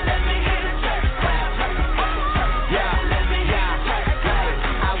 let me hear the church clap.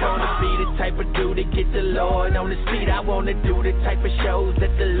 I wanna be the type of dude that get the Lord on his feet. I wanna do the type of shows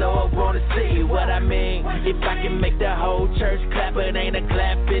that the Lord wanna see. What I mean, if I can make the whole church clap, it ain't a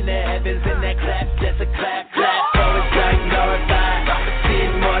clap in the heavens, and that clap, that's a clap, clap. So it's like glorified,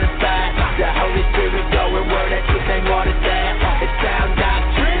 sin mortified. The Holy Spirit going word that truth ain't watered down. It's sound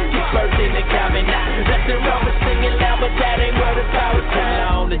doctrine, keep birth in the common. Let the Romans sing it loud, but that ain't where the power's coming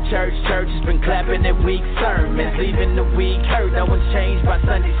on. The church has been clapping at weak sermons, leaving the weak hurt. No one's changed by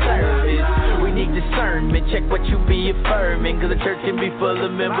Sunday service. We need discernment, check what you be affirming, cause the church can be full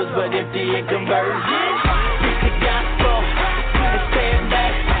of members but empty in conversion.